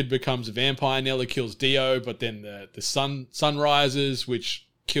drunkard becomes a vampire, nearly kills Dio, but then the sun rises, which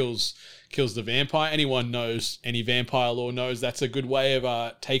kills the vampire. Anyone knows any vampire lore knows that's a good way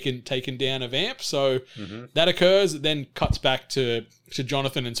of taking down a vamp. So that occurs. It then cuts back to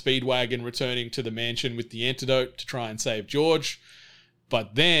Jonathan and Speedwagon returning to the mansion with the antidote to try and save George.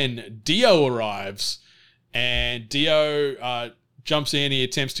 But then Dio arrives, and Dio jumps in, he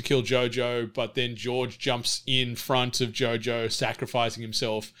attempts to kill Jojo, but then George jumps in front of Jojo, sacrificing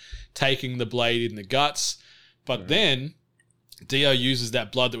himself, taking the blade in the guts. But then Dio uses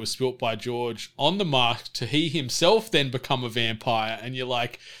that blood that was spilt by George on the mask to he himself then become a vampire. And you're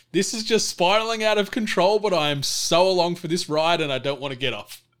like, this is just spiraling out of control, but I am so along for this ride and I don't want to get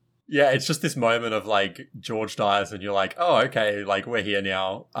off. Yeah, it's just this moment of like George dies and you're like, oh, okay, like we're here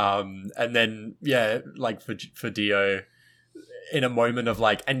now. And then, yeah, like for Dio, in a moment of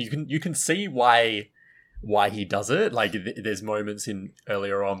like, and you can see why he does it. Like there's moments in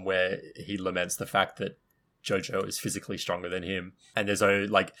earlier on where he laments the fact that Jojo is physically stronger than him, and there's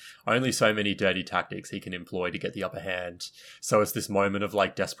only so many dirty tactics he can employ to get the upper hand. So it's this moment of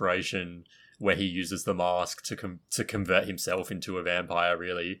like desperation where he uses the mask to convert himself into a vampire,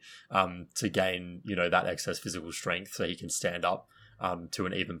 really, to gain that excess physical strength so he can stand up to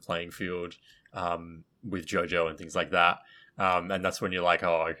an even playing field with Jojo and things like that. And that's when you're like,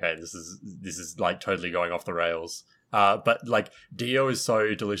 oh, okay, this is like totally going off the rails. But like Dio is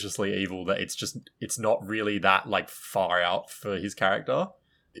so deliciously evil that it's not really that like far out for his character.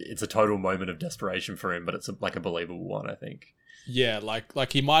 It's a total moment of desperation for him, but it's like a believable one, I think. Yeah,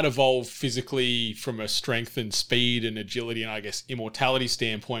 like he might evolve physically from a strength and speed and agility and I guess immortality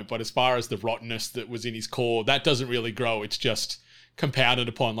standpoint, but as far as the rottenness that was in his core, that doesn't really grow. It's just compounded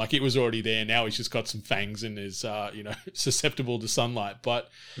upon. Like it was already there. Now he's just got some fangs and is susceptible to sunlight. But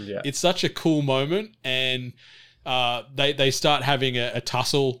yeah, it's such a cool moment, and they start having a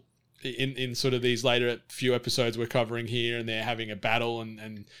tussle in sort of these later few episodes we're covering here, and they're having a battle,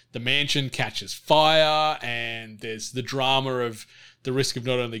 and the mansion catches fire, and there's the drama of the risk of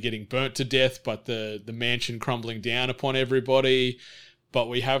not only getting burnt to death, but the mansion crumbling down upon everybody. But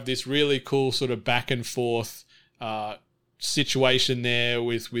we have this really cool sort of back and forth situation there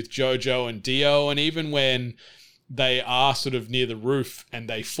with Jojo and Dio, and even when they are sort of near the roof and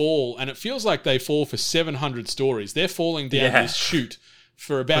they fall, and it feels like they fall for 700 stories. They're falling down this chute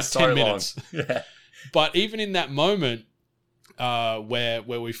for about 10 minutes. Yeah. But even in that moment where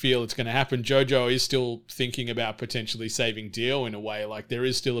we feel it's going to happen, Jojo is still thinking about potentially saving Dio in a way. Like there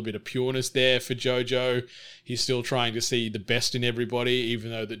is still a bit of pureness there for Jojo. He's still trying to see the best in everybody,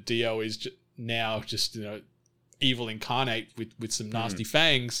 even though that Dio is now just evil incarnate with some nasty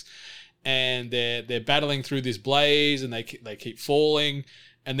fangs. And they're battling through this blaze, and they keep falling,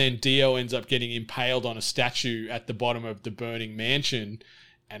 and then Dio ends up getting impaled on a statue at the bottom of the burning mansion,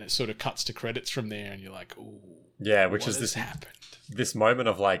 and it sort of cuts to credits from there, and you're like, ooh, yeah, which is this happened. This moment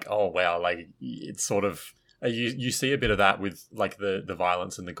of like, oh wow, like it's sort of you see a bit of that with like the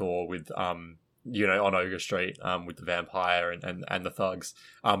violence and the gore with on Ogre Street with the vampire and the thugs,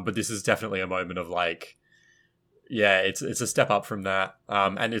 but this is definitely a moment of like, yeah, it's a step up from that.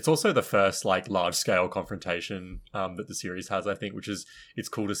 And it's also the first like large scale confrontation that the series has, I think, which is, it's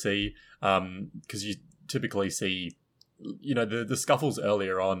cool to see. Because you typically see, the scuffles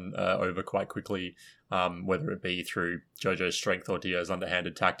earlier on over quite quickly, whether it be through Jojo's strength or Dio's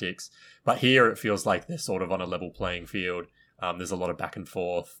underhanded tactics. But here it feels like they're sort of on a level playing field. There's a lot of back and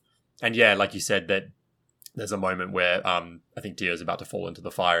forth. And yeah, like you said, that there's a moment where I think Dio's about to fall into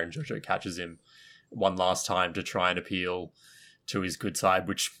the fire and Jojo catches him one last time to try and appeal to his good side,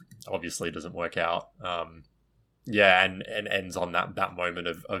 which obviously doesn't work out. And ends on that moment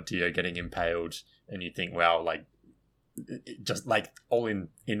of Dio getting impaled, and you think, wow, like just like all in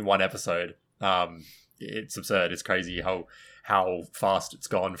one episode. It's absurd. It's crazy how fast it's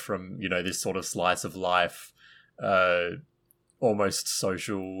gone from this sort of slice of life, almost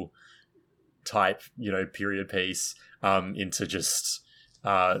social type period piece into just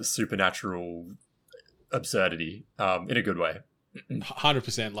supernatural absurdity in a good way.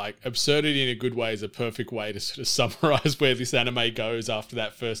 100%. Like absurdity in a good way is a perfect way to sort of summarize where this anime goes after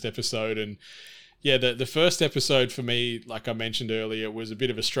that first episode. And yeah, the first episode for me, like I mentioned earlier, was a bit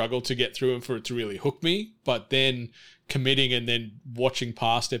of a struggle to get through and for it to really hook me. But then committing and then watching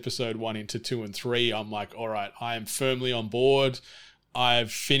past episode 1 into 2 and 3, I'm like, all right, I am firmly on board.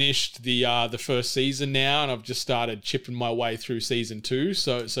 I've finished the first season now, and I've just started chipping my way through season 2.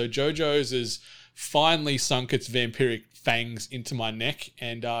 So JoJo's has finally sunk its vampiric fangs into my neck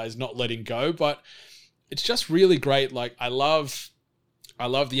and is not letting go. But it's just really great. Like I love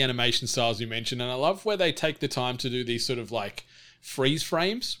the animation styles you mentioned, and I love where they take the time to do these sort of like freeze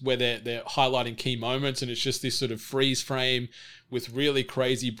frames where they're highlighting key moments, and it's just this sort of freeze frame with really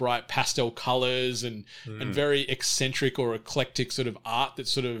crazy bright pastel colors and very eccentric or eclectic sort of art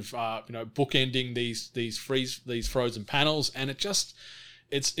that's sort of bookending these frozen panels, and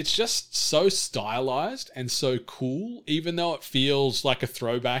it's just so stylized and so cool, even though it feels like a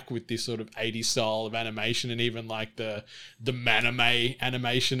throwback with this sort of 80s style of animation, and even like the manime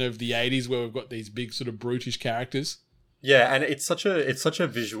animation of the 80s where we've got these big sort of brutish characters. Yeah, and it's such a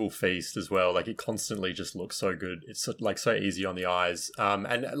visual feast as well. Like, it constantly just looks so good. It's like so easy on the eyes.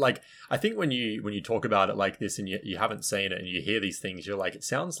 And like, I think when you talk about it like this and you haven't seen it and you hear these things, you're like, it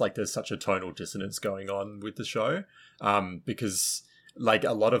sounds like there's such a tonal dissonance going on with the show. Because like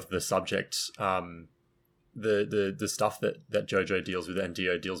a lot of the subject, the stuff that Jojo deals with and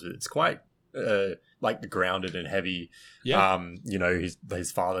Dio deals with, it's quite like grounded and heavy. Yeah. You know,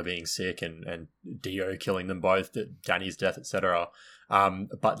 his father being sick and Dio killing them both, Danny's death, etc.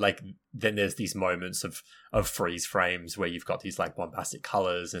 But like then there's these moments of freeze frames where you've got these like bombastic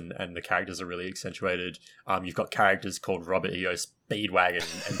colors and the characters are really accentuated. You've got characters called Robert E.O. Speedwagon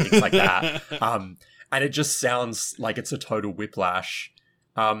and things like that. And it just sounds like it's a total whiplash.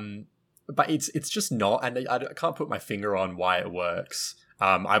 But it's just not, and I can't put my finger on why it works.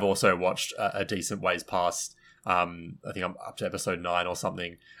 I've also watched a decent ways past. I think I'm up to episode 9 or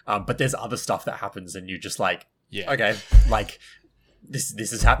something. But there's other stuff that happens, and you're just like, Yeah. okay, like this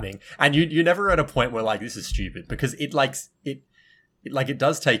is happening, and you're never at a point where like this is stupid, because it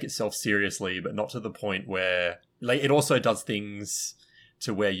does take itself seriously, but not to the point where like it also does things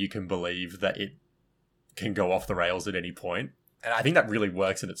to where you can believe that it can go off the rails at any point. And I think that really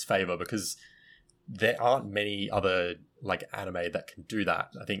works in its favor, because there aren't many other like anime that can do that.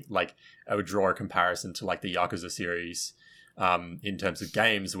 I think like I would draw a comparison to like the Yakuza series in terms of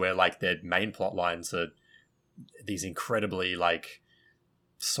games, where like their main plot lines are these incredibly like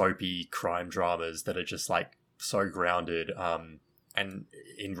soapy crime dramas that are just like so grounded and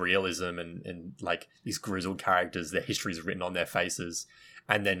in realism and like these grizzled characters, their histories written on their faces,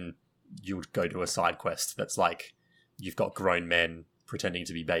 and then you would go to a side quest that's like you've got grown men pretending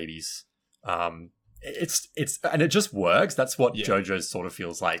to be babies. It's and it just works. That's what JoJo sort of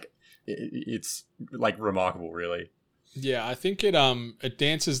feels like. It's like remarkable, really. Yeah, I think it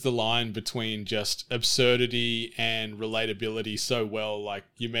dances the line between just absurdity and relatability so well. Like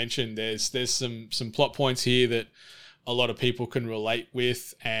you mentioned, there's some plot points here that a lot of people can relate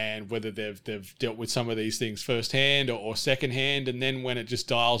with, and whether they've dealt with some of these things firsthand or secondhand, and then when it just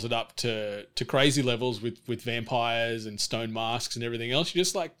dials it up to crazy levels with vampires and stone masks and everything else, you're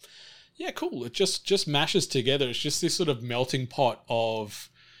just like, yeah, cool. It just mashes together. It's just this sort of melting pot of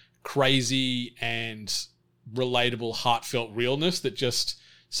crazy and relatable, heartfelt realness that just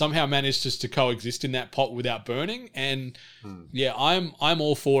somehow manages to coexist in that pot without burning. And yeah, I'm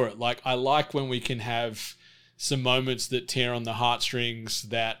all for it. Like, I like when we can have some moments that tear on the heartstrings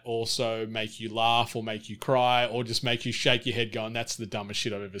that also make you laugh or make you cry or just make you shake your head going, that's the dumbest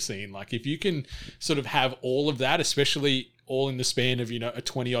shit I've ever seen. Like, if you can sort of have all of that, especially all in the span of, you know, a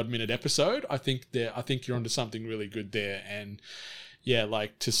 20 odd minute episode, I think you're onto something really good there. And yeah,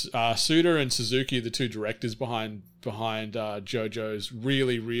 like Suda and Suzuki, the two directors behind JoJo's,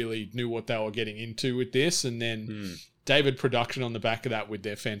 really, really knew what they were getting into with this. And then David Production on the back of that with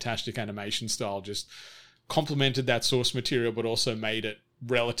their fantastic animation style just complemented that source material, but also made it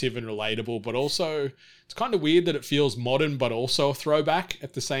relative and relatable. But also, it's kind of weird that it feels modern, but also a throwback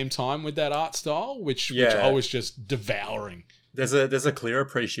at the same time with that art style, which I was just devouring. There's a clear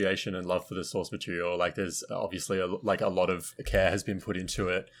appreciation and love for the source material. Like, there's obviously a lot of care has been put into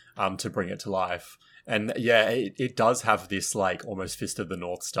it to bring it to life. And yeah, it does have this like almost Fist of the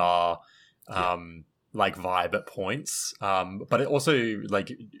North Star like vibe at points, but it also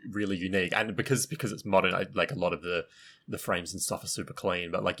like really unique. And because it's modern, like a lot of the frames and stuff are super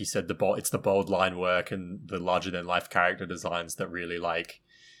clean. But like you said, it's the bold line work and the larger than life character designs that really like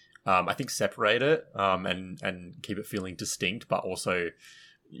I think separate it and keep it feeling distinct, but also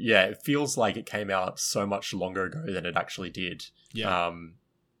it feels like it came out so much longer ago than it actually did.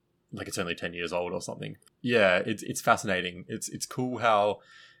 Like it's only 10 years old or something. It's fascinating. It's cool how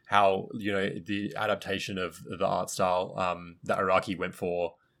you know the adaptation of the art style that Araki went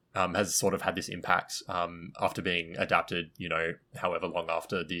for has sort of had this impact after being adapted, you know, however long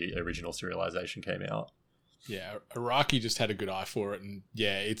after the original serialization came out. Yeah, Araki just had a good eye for it, and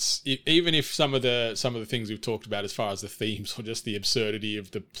even if some of the things we've talked about as far as the themes or just the absurdity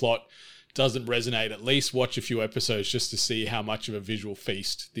of the plot doesn't resonate, at least watch a few episodes just to see how much of a visual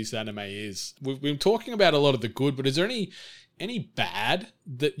feast this anime is. We've been talking about a lot of the good, but is there any bad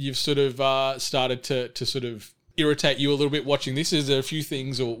that you've sort of started to sort of irritate you a little bit watching this? Is there a few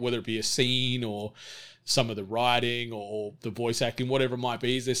things, or whether it be a scene or some of the writing or the voice acting, whatever it might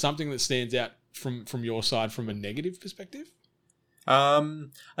be, is there something that stands out from your side from a negative perspective?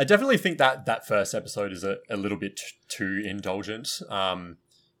 I definitely think that first episode is a little bit too indulgent.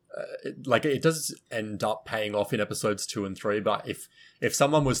 It does end up paying off in episodes 2 and 3, but if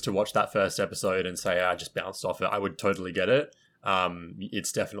someone was to watch that first episode and say, I just bounced off it, I would totally get it.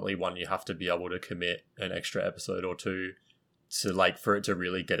 It's definitely one you have to be able to commit an extra episode or two to for it to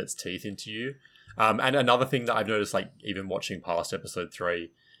really get its teeth into you. And another thing that I've noticed, even watching past episode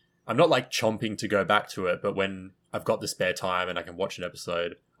 3, I'm not chomping to go back to it, but when I've got the spare time and I can watch an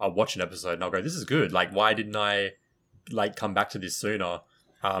episode, I'll watch an episode and I'll go, this is good. Why didn't I come back to this sooner?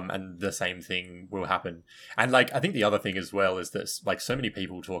 And the same thing will happen. And I think the other thing as well is that so many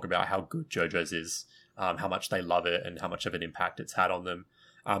people talk about how good JoJo's is, how much they love it and how much of an impact it's had on them.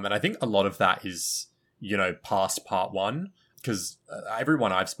 And I think a lot of that is, past part 1, because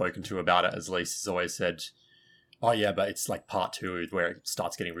everyone I've spoken to about it, at least, has always said, oh yeah, but it's part 2 where it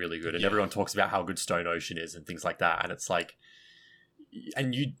starts getting really good. And everyone talks about how good Stone Ocean is and things like that. And it's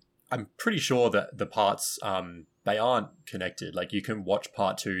I'm pretty sure that the parts, they aren't connected. You can watch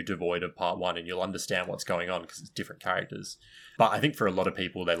part 2 devoid of part 1 and you'll understand what's going on because it's different characters. But I think for a lot of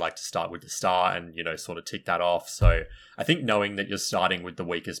people, they like to start with the start and, sort of tick that off. So I think knowing that you're starting with the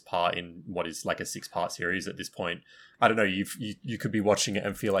weakest part in what is a 6-part series at this point, I don't know, you could be watching it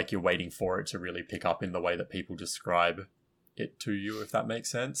and feel like you're waiting for it to really pick up in the way that people describe it to you, if that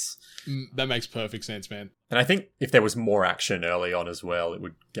makes sense. That makes perfect sense, man. And I think if there was more action early on as well, it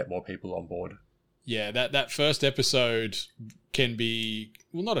would get more people on board. Yeah, that first episode can be,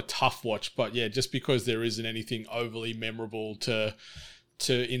 well, not a tough watch, but yeah, just because there isn't anything overly memorable to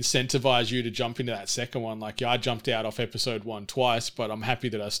incentivize you to jump into that second one. I jumped out off episode 1 twice, but I'm happy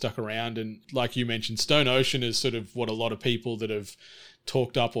that I stuck around. And like you mentioned, Stone Ocean is sort of what a lot of people that have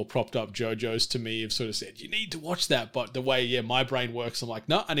talked up or propped up JoJo's to me have sort of said, you need to watch that. But the way, my brain works, I'm like,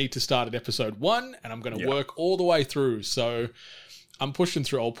 no, I need to start at episode 1 and I'm going to work all the way through. So I'm pushing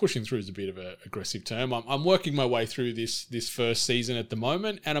through. Oh, pushing through is a bit of an aggressive term. I'm working my way through this first season at the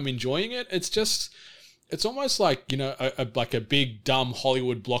moment and I'm enjoying it. It's almost like, a big, dumb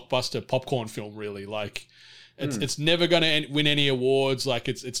Hollywood blockbuster popcorn film, really. It's never going to win any awards.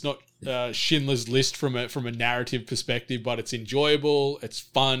 It's not Schindler's List from a narrative perspective, but it's enjoyable. It's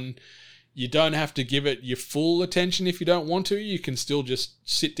fun. You don't have to give it your full attention if you don't want to. You can still just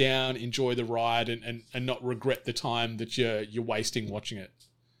sit down, enjoy the ride, and not regret the time that you're wasting watching it.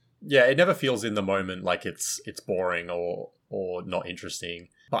 Yeah, it never feels in the moment like it's boring or not interesting.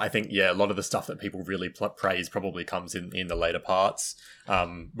 But I think, a lot of the stuff that people really praise probably comes in the later parts,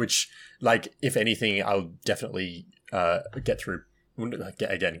 which, if anything, I'll definitely get through.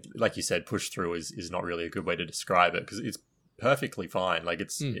 Again, like you said, push through is not really a good way to describe it because it's perfectly fine.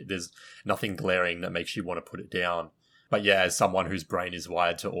 There's nothing glaring that makes you want to put it down. But yeah, as someone whose brain is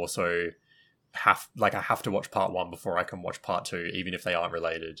wired to also I have to watch part 1 before I can watch part 2, even if they aren't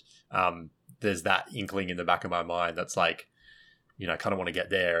related. There's that inkling in the back of my mind that's I kind of want to get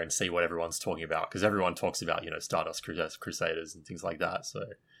there and see what everyone's talking about because everyone talks about, Stardust Crusaders and things like that. So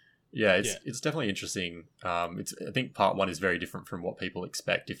yeah, it's definitely interesting. I think part 1 is very different from what people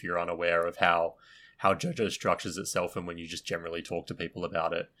expect if you're unaware of how JoJo structures itself and when you just generally talk to people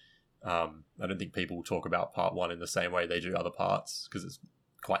about it. I don't think people talk about part 1 in the same way they do other parts because it's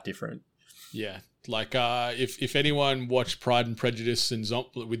quite different. Yeah, if anyone watched Pride and Prejudice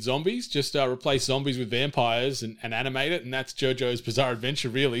with zombies, just replace zombies with vampires and animate it, and that's JoJo's Bizarre Adventure,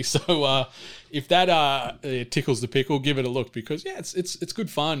 really. So if that tickles the pickle, give it a look because it's good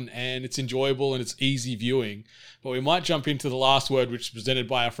fun and it's enjoyable and it's easy viewing. But we might jump into the last word, which is presented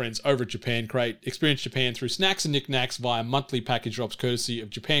by our friends over at Japan Crate. Experience Japan through snacks and knickknacks via monthly package drops courtesy of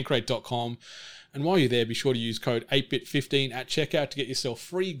japancrate.com. And while you're there, be sure to use code 8bit15 at checkout to get yourself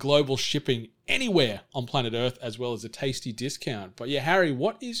free global shipping anywhere on planet Earth, as well as a tasty discount. But yeah, Harry,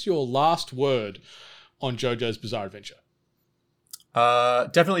 what is your last word on JoJo's Bizarre Adventure?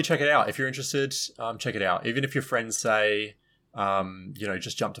 Definitely check it out. If you're interested, check it out. Even if your friends say,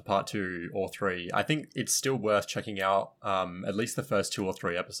 just jump to part 2 or 3, I think it's still worth checking out at least the first 2 or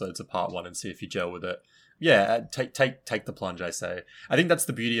 3 episodes of part 1 and see if you gel with it. Yeah, take the plunge, I say. I think that's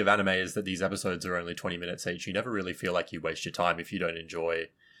the beauty of anime is that these episodes are only 20 minutes each. You never really feel like you waste your time if you don't enjoy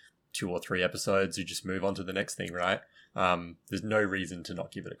 2 or 3 episodes. You just move on to the next thing, right? There's no reason to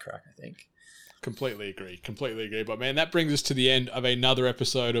not give it a crack, I think. Completely agree. But man, that brings us to the end of another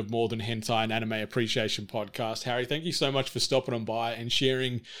episode of More Than Hentai, an anime appreciation podcast. Harry, thank you so much for stopping on by and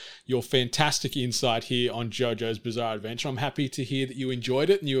sharing your fantastic insight here on JoJo's Bizarre Adventure. I'm happy to hear that you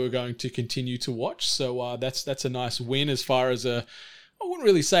enjoyed it and you are going to continue to watch. So that's a nice win as far as I wouldn't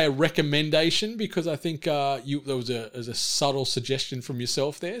really say a recommendation, because I think there was a subtle suggestion from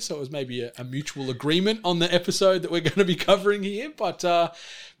yourself there. So it was maybe a mutual agreement on the episode that we're going to be covering here. But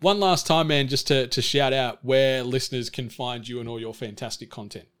one last time, man, just to shout out where listeners can find you and all your fantastic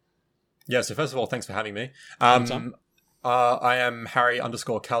content. Yeah, so first of all, thanks for having me. I am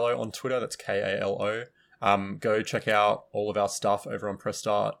Harry_Callow on Twitter. That's Kalo. Go check out all of our stuff over on Press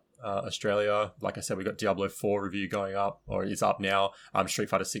Start Australia. Like I said, we got Diablo 4 review going up, or is up now. Street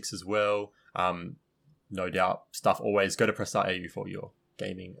Fighter 6 as well. No doubt, stuff always. Go to Press Start AU for your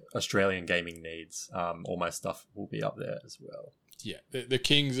Australian gaming needs. All my stuff will be up there as well. Yeah, the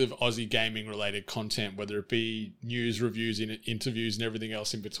kings of Aussie gaming related content, whether it be news, reviews, interviews and everything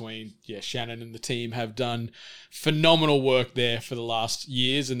else in between. Yeah, Shannon and the team have done phenomenal work there for the last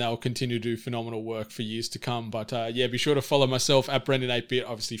years, and they'll continue to do phenomenal work for years to come. But yeah, be sure to follow myself at Brendan8bit.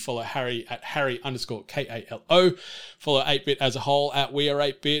 Obviously follow Harry at Harry_Kalo. Follow 8bit as a whole at We Are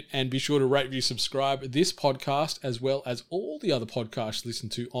 8bit, and be sure to rate, review, subscribe this podcast as well as all the other podcasts you listen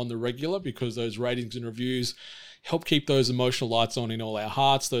to on the regular, because those ratings and reviews help keep those emotional lights on in all our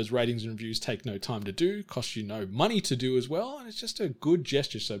hearts. Those ratings and reviews take no time to do, cost you no money to do as well, and it's just a good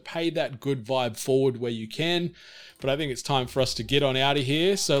gesture. So pay that good vibe forward where you can. But I think it's time for us to get on out of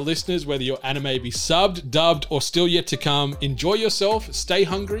here. So listeners, whether your anime be subbed, dubbed, or still yet to come, enjoy yourself, stay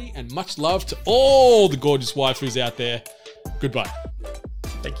hungry, and much love to all the gorgeous waifus out there. Goodbye.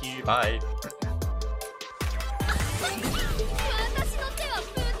 Thank you. Bye.